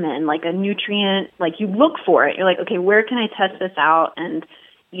vitamin, like a nutrient. Like you look for it. You're like, okay, where can I test this out? And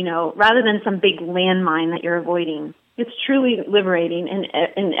rather than some big landmine that you're avoiding, it's truly liberating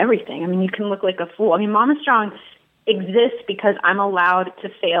in everything. I mean, you can look like a fool. I mean, Mama Strong exist because I'm allowed to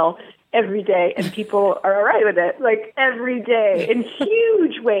fail every day, and people are all right with it, like every day in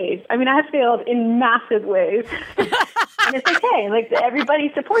huge ways. I mean, I have failed in massive ways, and it's okay. Like,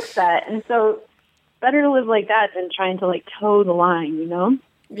 everybody supports that, and so better to live like that than trying to like toe the line, you know?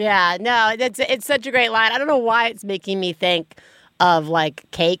 Yeah, no, it's such a great line. I don't know why it's making me think of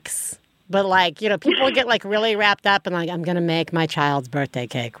like cakes. But, like, you know, people get, like, really wrapped up and, like, I'm going to make my child's birthday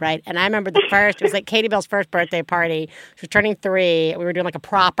cake, right? And I remember it was, like, Katie Bell's first birthday party. She was turning 3. We were doing, like, a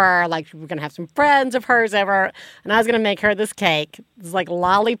proper, like, we were going to have some friends of hers over. And I was going to make her this cake. It was, like,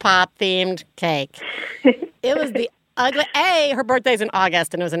 lollipop-themed cake. It was the ugly. Her birthday's in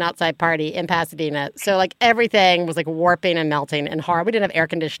August, and it was an outside party in Pasadena. So, like, everything was, like, warping and melting and hard. We didn't have air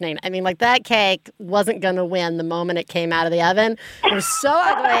conditioning. I mean, like, that cake wasn't going to win the moment it came out of the oven. It was so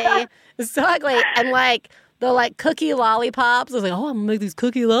ugly. So ugly. And like the like cookie lollipops, I was like, oh, I'm gonna make these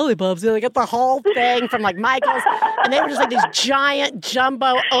cookie lollipops. They got the whole thing from like Michael's, and they were just like these giant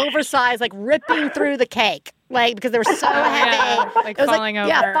jumbo oversized, like ripping through the cake. Like, because they were so heavy. Yeah, like it was falling over.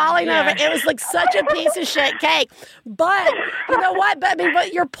 Yeah, falling over. It was like such a piece of shit cake. But you know what?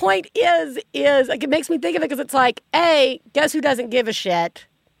 But your point is like, it makes me think of it because it's like, guess who doesn't give a shit?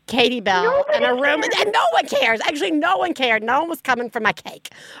 Katie Bell in a room, and no one cares. Actually, no one cared. No one was coming for my cake.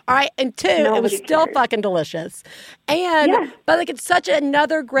 All right, and 2, it was still fucking delicious. And but like, it's such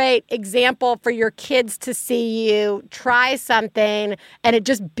another great example for your kids to see you try something and it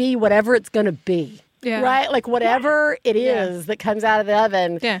just be whatever it's going to be. Yeah. Right? Like, whatever it is that comes out of the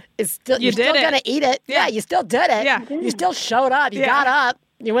oven, is still you're still going to eat it. Yeah, you still did it. Yeah. You still showed up. You got up.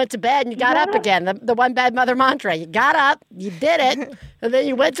 You went to bed and you got up again. The one bad mother mantra. You got up, you did it, and then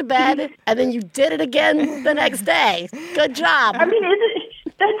you went to bed, and then you did it again the next day. Good job. I mean,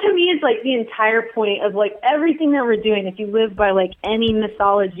 that to me is like the entire point of like everything that we're doing. If you live by like any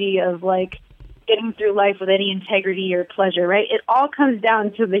mythology of like getting through life with any integrity or pleasure, right? It all comes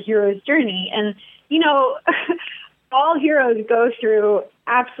down to the hero's journey. And, you know, all heroes go through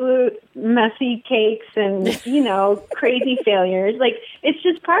absolute messy cakes and, you know, crazy failures. Like, it's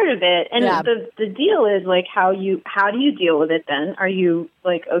just part of it. And the deal is like how do you deal with it then? Are you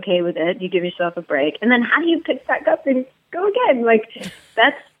like okay with it? Do you give yourself a break? And then how do you pick back up and go again? Like,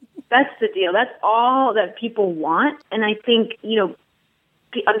 that's the deal. That's all that people want. And I think, you know,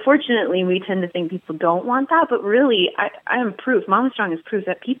 unfortunately, we tend to think people don't want that, but really, I am proof. Mama Strong is proof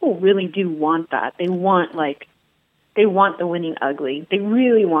that people really do want that. They want the winning ugly. They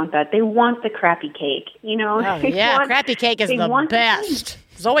really want that. They want the crappy cake, you know? Oh, yeah, crappy cake is the best.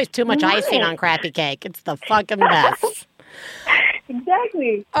 There's always too much icing on crappy cake. It's the fucking best.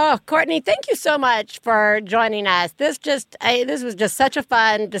 Exactly. Oh, Courtney, thank you so much for joining us. This was just such a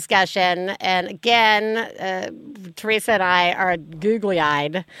fun discussion. And again, Teresa and I are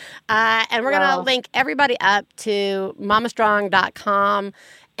googly-eyed. And we're going to link everybody up to mamastrong.com.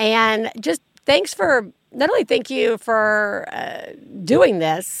 And just not only thank you for doing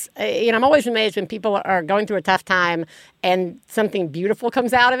this. You know, I'm always amazed when people are going through a tough time and something beautiful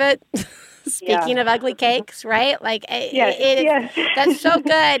comes out of it. Speaking of ugly cakes, right? Like, that's so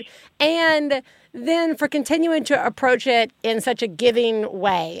good. And then for continuing to approach it in such a giving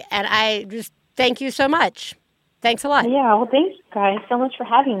way. And I just thank you so much. Thanks a lot. Yeah, well, thanks, guys, so much for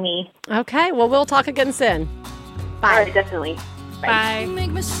having me. Okay, well, we'll talk again soon. Bye. All right, definitely. Bye. You make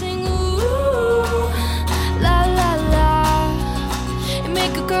me sing, ooh, la, la, la. You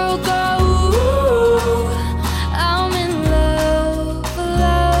make a girl go, ooh, I'm in love,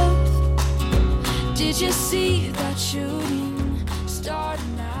 love. Did you see that shooting star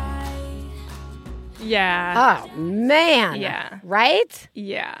tonight? Yeah. Oh, man. Yeah. Right?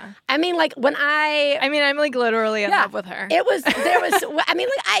 Yeah. I mean, like, I'm like literally in love with her. Because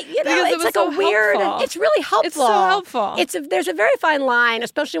it's like so a weird, helpful. it's really helpful. It's so helpful. There's a very fine line,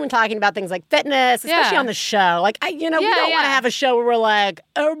 especially when talking about things like fitness, especially on the show. Like, we don't want to have a show where we're like,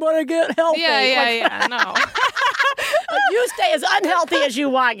 everybody get healthy. No. You stay as unhealthy as you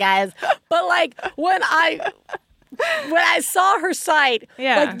want, guys. But like, when I saw her site,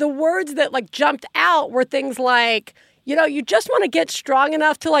 like the words that like jumped out were things like, you know, you just want to get strong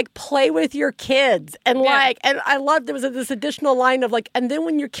enough to like play with your kids. And like, and I loved there was this additional line of like, and then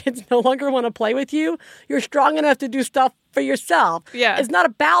when your kids no longer want to play with you, you're strong enough to do stuff for yourself. Yeah. It's not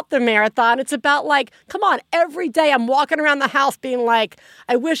about the marathon. It's about like, come on, every day I'm walking around the house being like,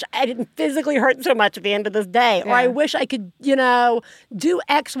 I wish I didn't physically hurt so much at the end of this day. Or I wish I could, you know, do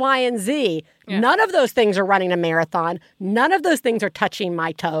X, Y, and Z. Yeah. None of those things are running a marathon. None of those things are touching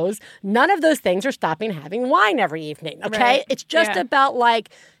my toes. None of those things are stopping having wine every evening. Okay? Right. It's just about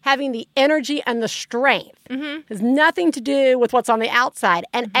like having the energy and the strength. Mm-hmm. It has nothing to do with what's on the outside.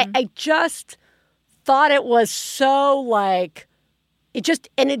 And I just thought it was so like, it just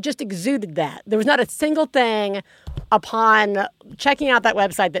exuded that. There was not a single thing upon checking out that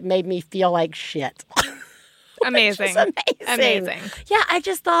website that made me feel like shit. Amazing. Amazing. Yeah, I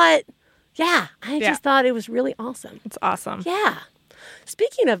just thought it was really awesome. It's awesome. Yeah.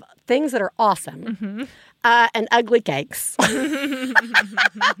 Speaking of things that are awesome and ugly cakes,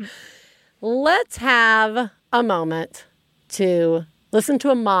 let's have a moment to listen to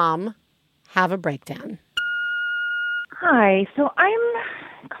a mom have a breakdown. Hi, so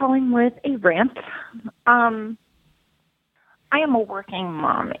I'm calling with a rant. I am a working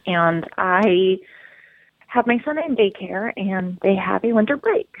mom, and I have my son in daycare, and they have a winter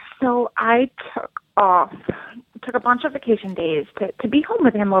break. So I took a bunch of vacation days to be home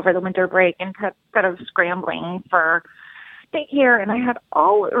with him over the winter break instead of scrambling for daycare. And I had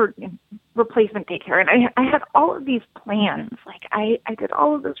replacement daycare, and I had all of these plans. Like I did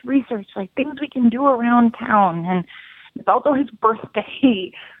all of this research, like things we can do around town, and it's also his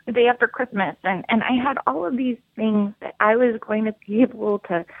birthday, the day after Christmas. And I had all of these things that I was going to be able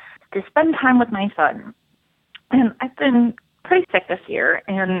to spend time with my son. And I've been pretty sick this year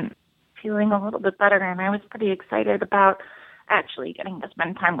and feeling a little bit better. And I was pretty excited about actually getting to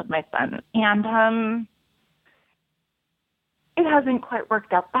spend time with my son. And it hasn't quite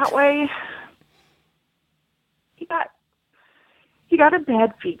worked out that way. He got a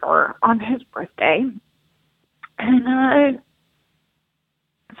bad fever on his birthday. And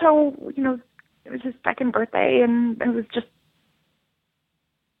so, it was his second birthday, and it was just,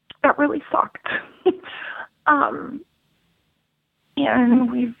 that really sucked. And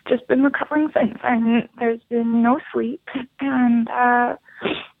we've just been recovering since, and there's been no sleep, and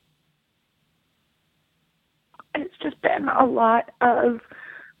it's just been a lot of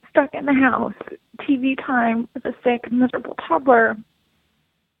stuck in the house, TV time with a sick, miserable toddler,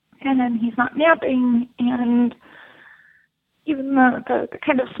 and then he's not napping, and even the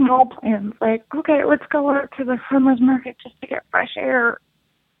kind of small plans, like, okay, let's go out to the farmer's market just to get fresh air,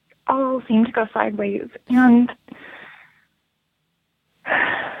 all seem to go sideways. And,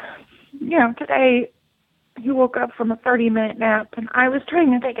 today he woke up from a 30-minute nap, and I was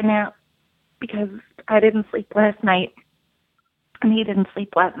trying to take a nap because I didn't sleep last night, and he didn't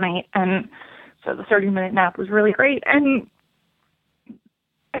sleep last night, and so the 30-minute nap was really great. And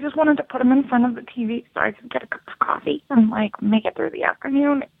I just wanted to put him in front of the TV so I could get a cup of coffee and, make it through the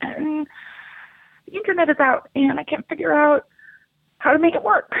afternoon. And the internet is out, and I can't figure out how to make it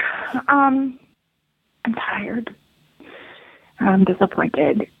work. I'm tired. I'm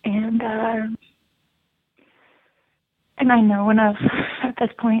disappointed. And I know enough at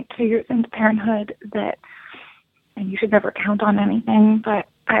this point, 2 years into parenthood, that you should never count on anything, but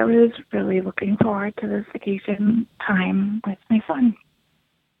I was really looking forward to this vacation time with my son.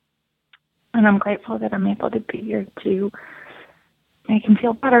 And I'm grateful that I'm able to be here to make him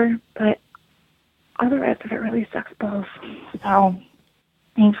feel better, but all the rest of it really sucks both. So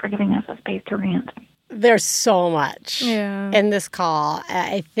thanks for giving us a space to rant. There's so much in this call.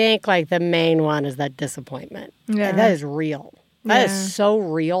 I think like the main one is that disappointment. Yeah. And that is real. That is so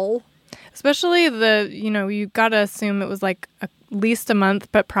real. Especially you got to assume it was like at least a month,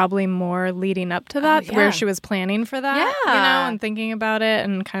 but probably more leading up to that, where she was planning for that, and thinking about it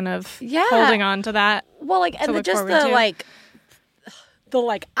and kind of holding on to that. Well, like, and I'm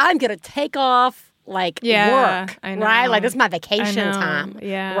going to take off work, I know. right? Like, this is my vacation time,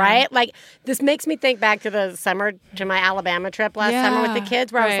 right? Like, this makes me think back to my Alabama trip last summer with the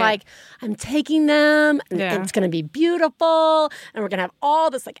kids, where I was like, I'm taking them, and it's going to be beautiful, and we're going to have all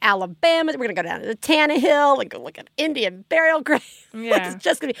this, like, Alabama. We're going to go down to the Tannehill, and go look at Indian burial grave. Like, it's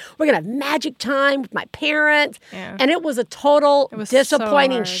just going to be, we're going to have magic time with my parents. Yeah. And it was a total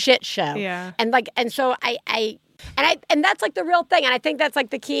disappointing shit show. Yeah. And so And that's like the real thing, and I think that's like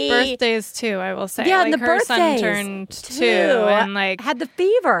the key. Birthdays too, I will say. Yeah, like and the her son turned 2 and like had the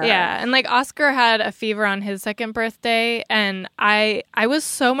fever. Yeah, and like Oscar had a fever on his second birthday, and I was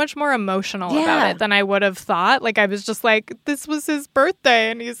so much more emotional about it than I would have thought. Like I was just like, this was his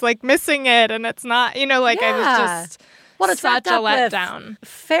birthday, and he's like missing it, and it's not, I was just. Well, it's such a letdown.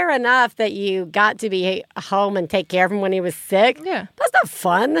 Fair enough that you got to be home and take care of him when he was sick. Yeah, that's not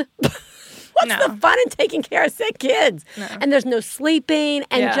fun. What's the fun in taking care of sick kids? No. And there's no sleeping,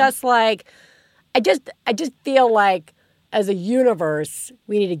 and just like, I just feel like as a universe,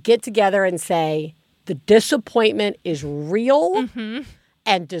 we need to get together and say the disappointment is real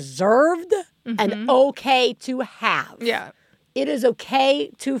and deserved and okay to have. Yeah, it is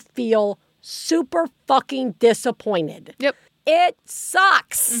okay to feel super fucking disappointed. Yep, it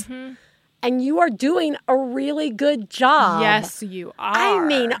sucks. and you are doing a really good job. Yes, you are. I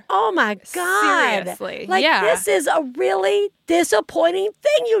mean, oh my God. Seriously. Like, this is a really disappointing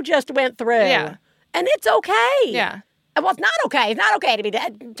thing you just went through. Yeah. And it's okay. Yeah. Well, it's not okay. It's not okay to be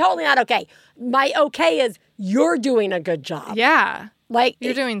dead. Totally not okay. My okay is you're doing a good job. Yeah. Like,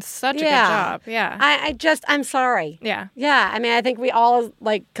 you're doing such a good job. Yeah. I'm sorry. Yeah. Yeah. I mean, I think we all,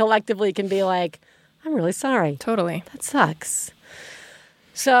 like, collectively can be like, I'm really sorry. Totally. That sucks.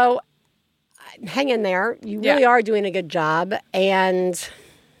 So hang in there. You really are doing a good job. And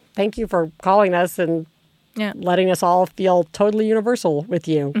thank you for calling us and letting us all feel totally universal with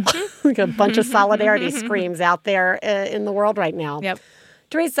you. Like a bunch of solidarity screams out there in the world right now. Yep.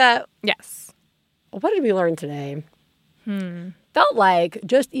 Teresa. Yes. What did we learn today? Felt like,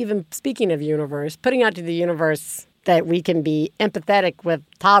 just even speaking of universe, putting out to the universe that we can be empathetic with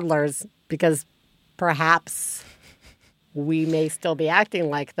toddlers because perhaps we may still be acting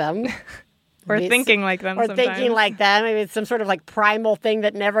like them. Or thinking like them sometimes. Thinking like them. Maybe it's some sort of like primal thing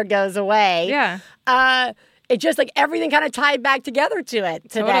that never goes away. Yeah. It just like everything kind of tied back together to it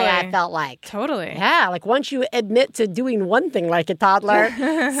today, Totally. I felt like. Totally. Yeah, like once you admit to doing one thing like a toddler,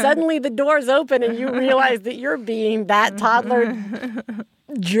 suddenly the doors open and you realize that you're being that toddler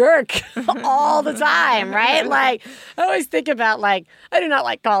jerk all the time, right? Like, I always think about, like, I do not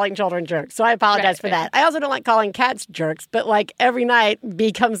like calling children jerks, so I apologize for that. I also don't like calling cats jerks, but like every night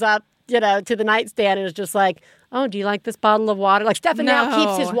B comes up, to the nightstand and is just like, oh, do you like this bottle of water? Like, Stefan now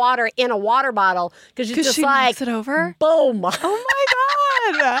keeps his water in a water bottle because she's just she like, knocks it over? Boom. Oh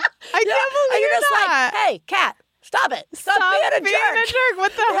my God. I can't believe you're just that. like, hey, cat, stop it. Stop being a jerk.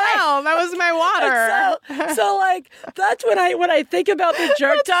 What the hell? That was my water. So like, that's when I think about the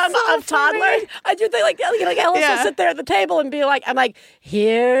jerk tongue of toddlers. I do think like Ellis will sit there at the table and be like, I'm like,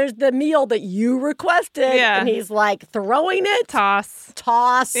 here's the meal that you requested. Yeah. And he's like throwing it.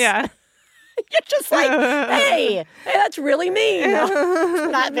 Toss. Yeah. You're just like, hey, that's really mean.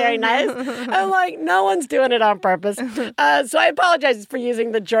 It's not very nice. I'm like, no one's doing it on purpose. So I apologize for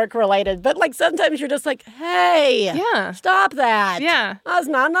using the jerk related, but like sometimes you're just like, hey, stop that. Yeah. That's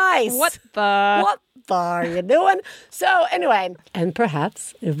not nice. What the are you doing? So anyway, and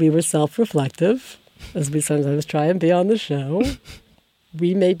perhaps if we were self-reflective, as we sometimes try and be on the show,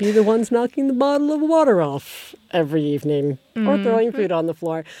 we may be the ones knocking the bottle of water off every evening or throwing food on the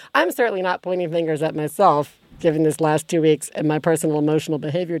floor. I'm certainly not pointing fingers at myself, given this last 2 weeks and my personal emotional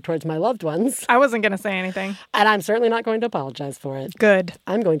behavior towards my loved ones. I wasn't going to say anything. And I'm certainly not going to apologize for it. Good.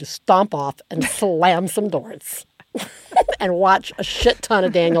 I'm going to stomp off and slam some doors. And watch a shit ton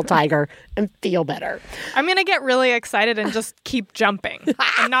of Daniel Tiger and feel better. I'm going to get really excited and just keep jumping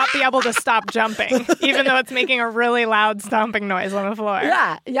and not be able to stop jumping, even though it's making a really loud stomping noise on the floor.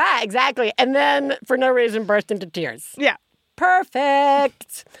 Yeah, exactly. And then, for no reason, burst into tears. Yeah.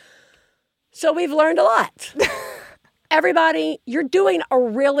 Perfect. So we've learned a lot. Everybody, you're doing a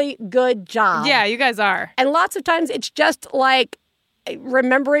really good job. Yeah, you guys are. And lots of times it's just like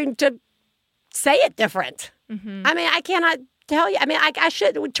remembering to say it different. I mean, I cannot tell you. I mean,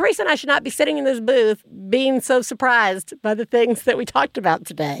 Teresa and I should not be sitting in this booth being so surprised by the things that we talked about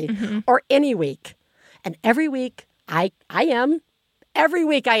today or any week. And every week I am. Every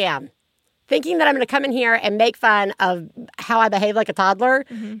week I am. Thinking that I'm going to come in here and make fun of how I behave like a toddler.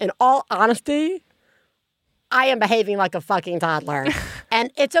 In all honesty, I am behaving like a fucking toddler.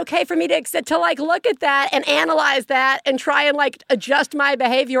 And it's okay for me to like look at that and analyze that and try and like adjust my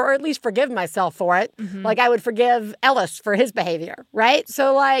behavior or at least forgive myself for it. Like I would forgive Ellis for his behavior, right?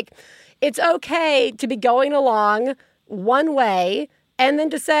 So like it's okay to be going along one way and then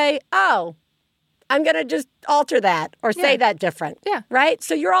to say, oh, I'm going to just alter that or say that different. Yeah. Right?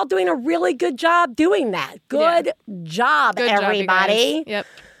 So you're all doing a really good job doing that. Good job, Good everybody. Job, yep.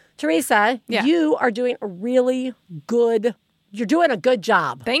 Teresa, you are doing you're doing a good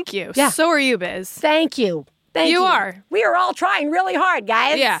job. Thank you. Yeah. So are you, Biz. Thank you. Thank you. You are. We are all trying really hard,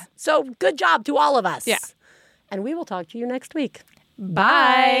 guys. Yeah. So good job to all of us. Yeah. And we will talk to you next week.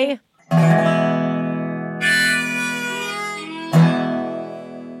 Bye.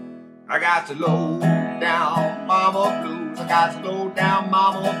 I got to low down mama blues. I got to low down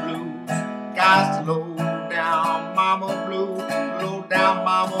mama blues. Got to low down mama blues. Low down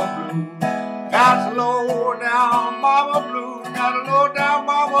mama blues. Got to low down mama blues. Got to low down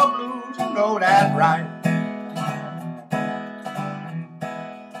mama blues. You know that's right.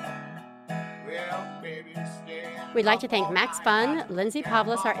 We'd like to thank Max Bunn, Lindsay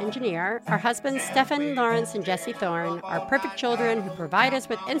Pavlis, our engineer, our husbands Stefan Lawrence and Jesse Thorne, our perfect children who provide us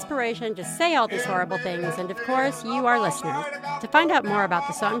with inspiration to say all these horrible things, and of course, you, our listeners. To find out more about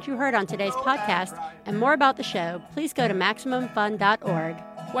the songs you heard on today's podcast and more about the show, please go to MaximumFun.org.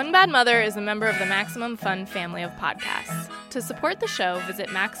 One Bad Mother is a member of the Maximum Fun family of podcasts. To support the show, visit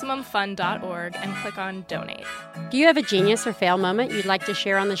MaximumFun.org and click on Donate. Do you have a genius or fail moment you'd like to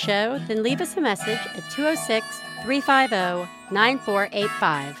share on the show? Then leave us a message at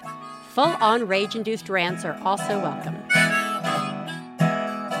 206-350-9485. Full-on rage-induced rants are also welcome.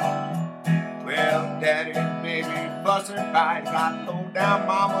 Well, Daddy, baby, fussing fight, got low down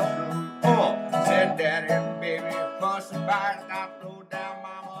mama blue. Oh, said Daddy, baby, fussing fight, got low down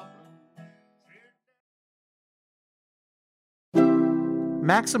mama blue.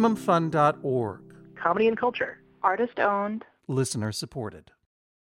 MaximumFun.org. Comedy and culture. Artist owned. Listener supported.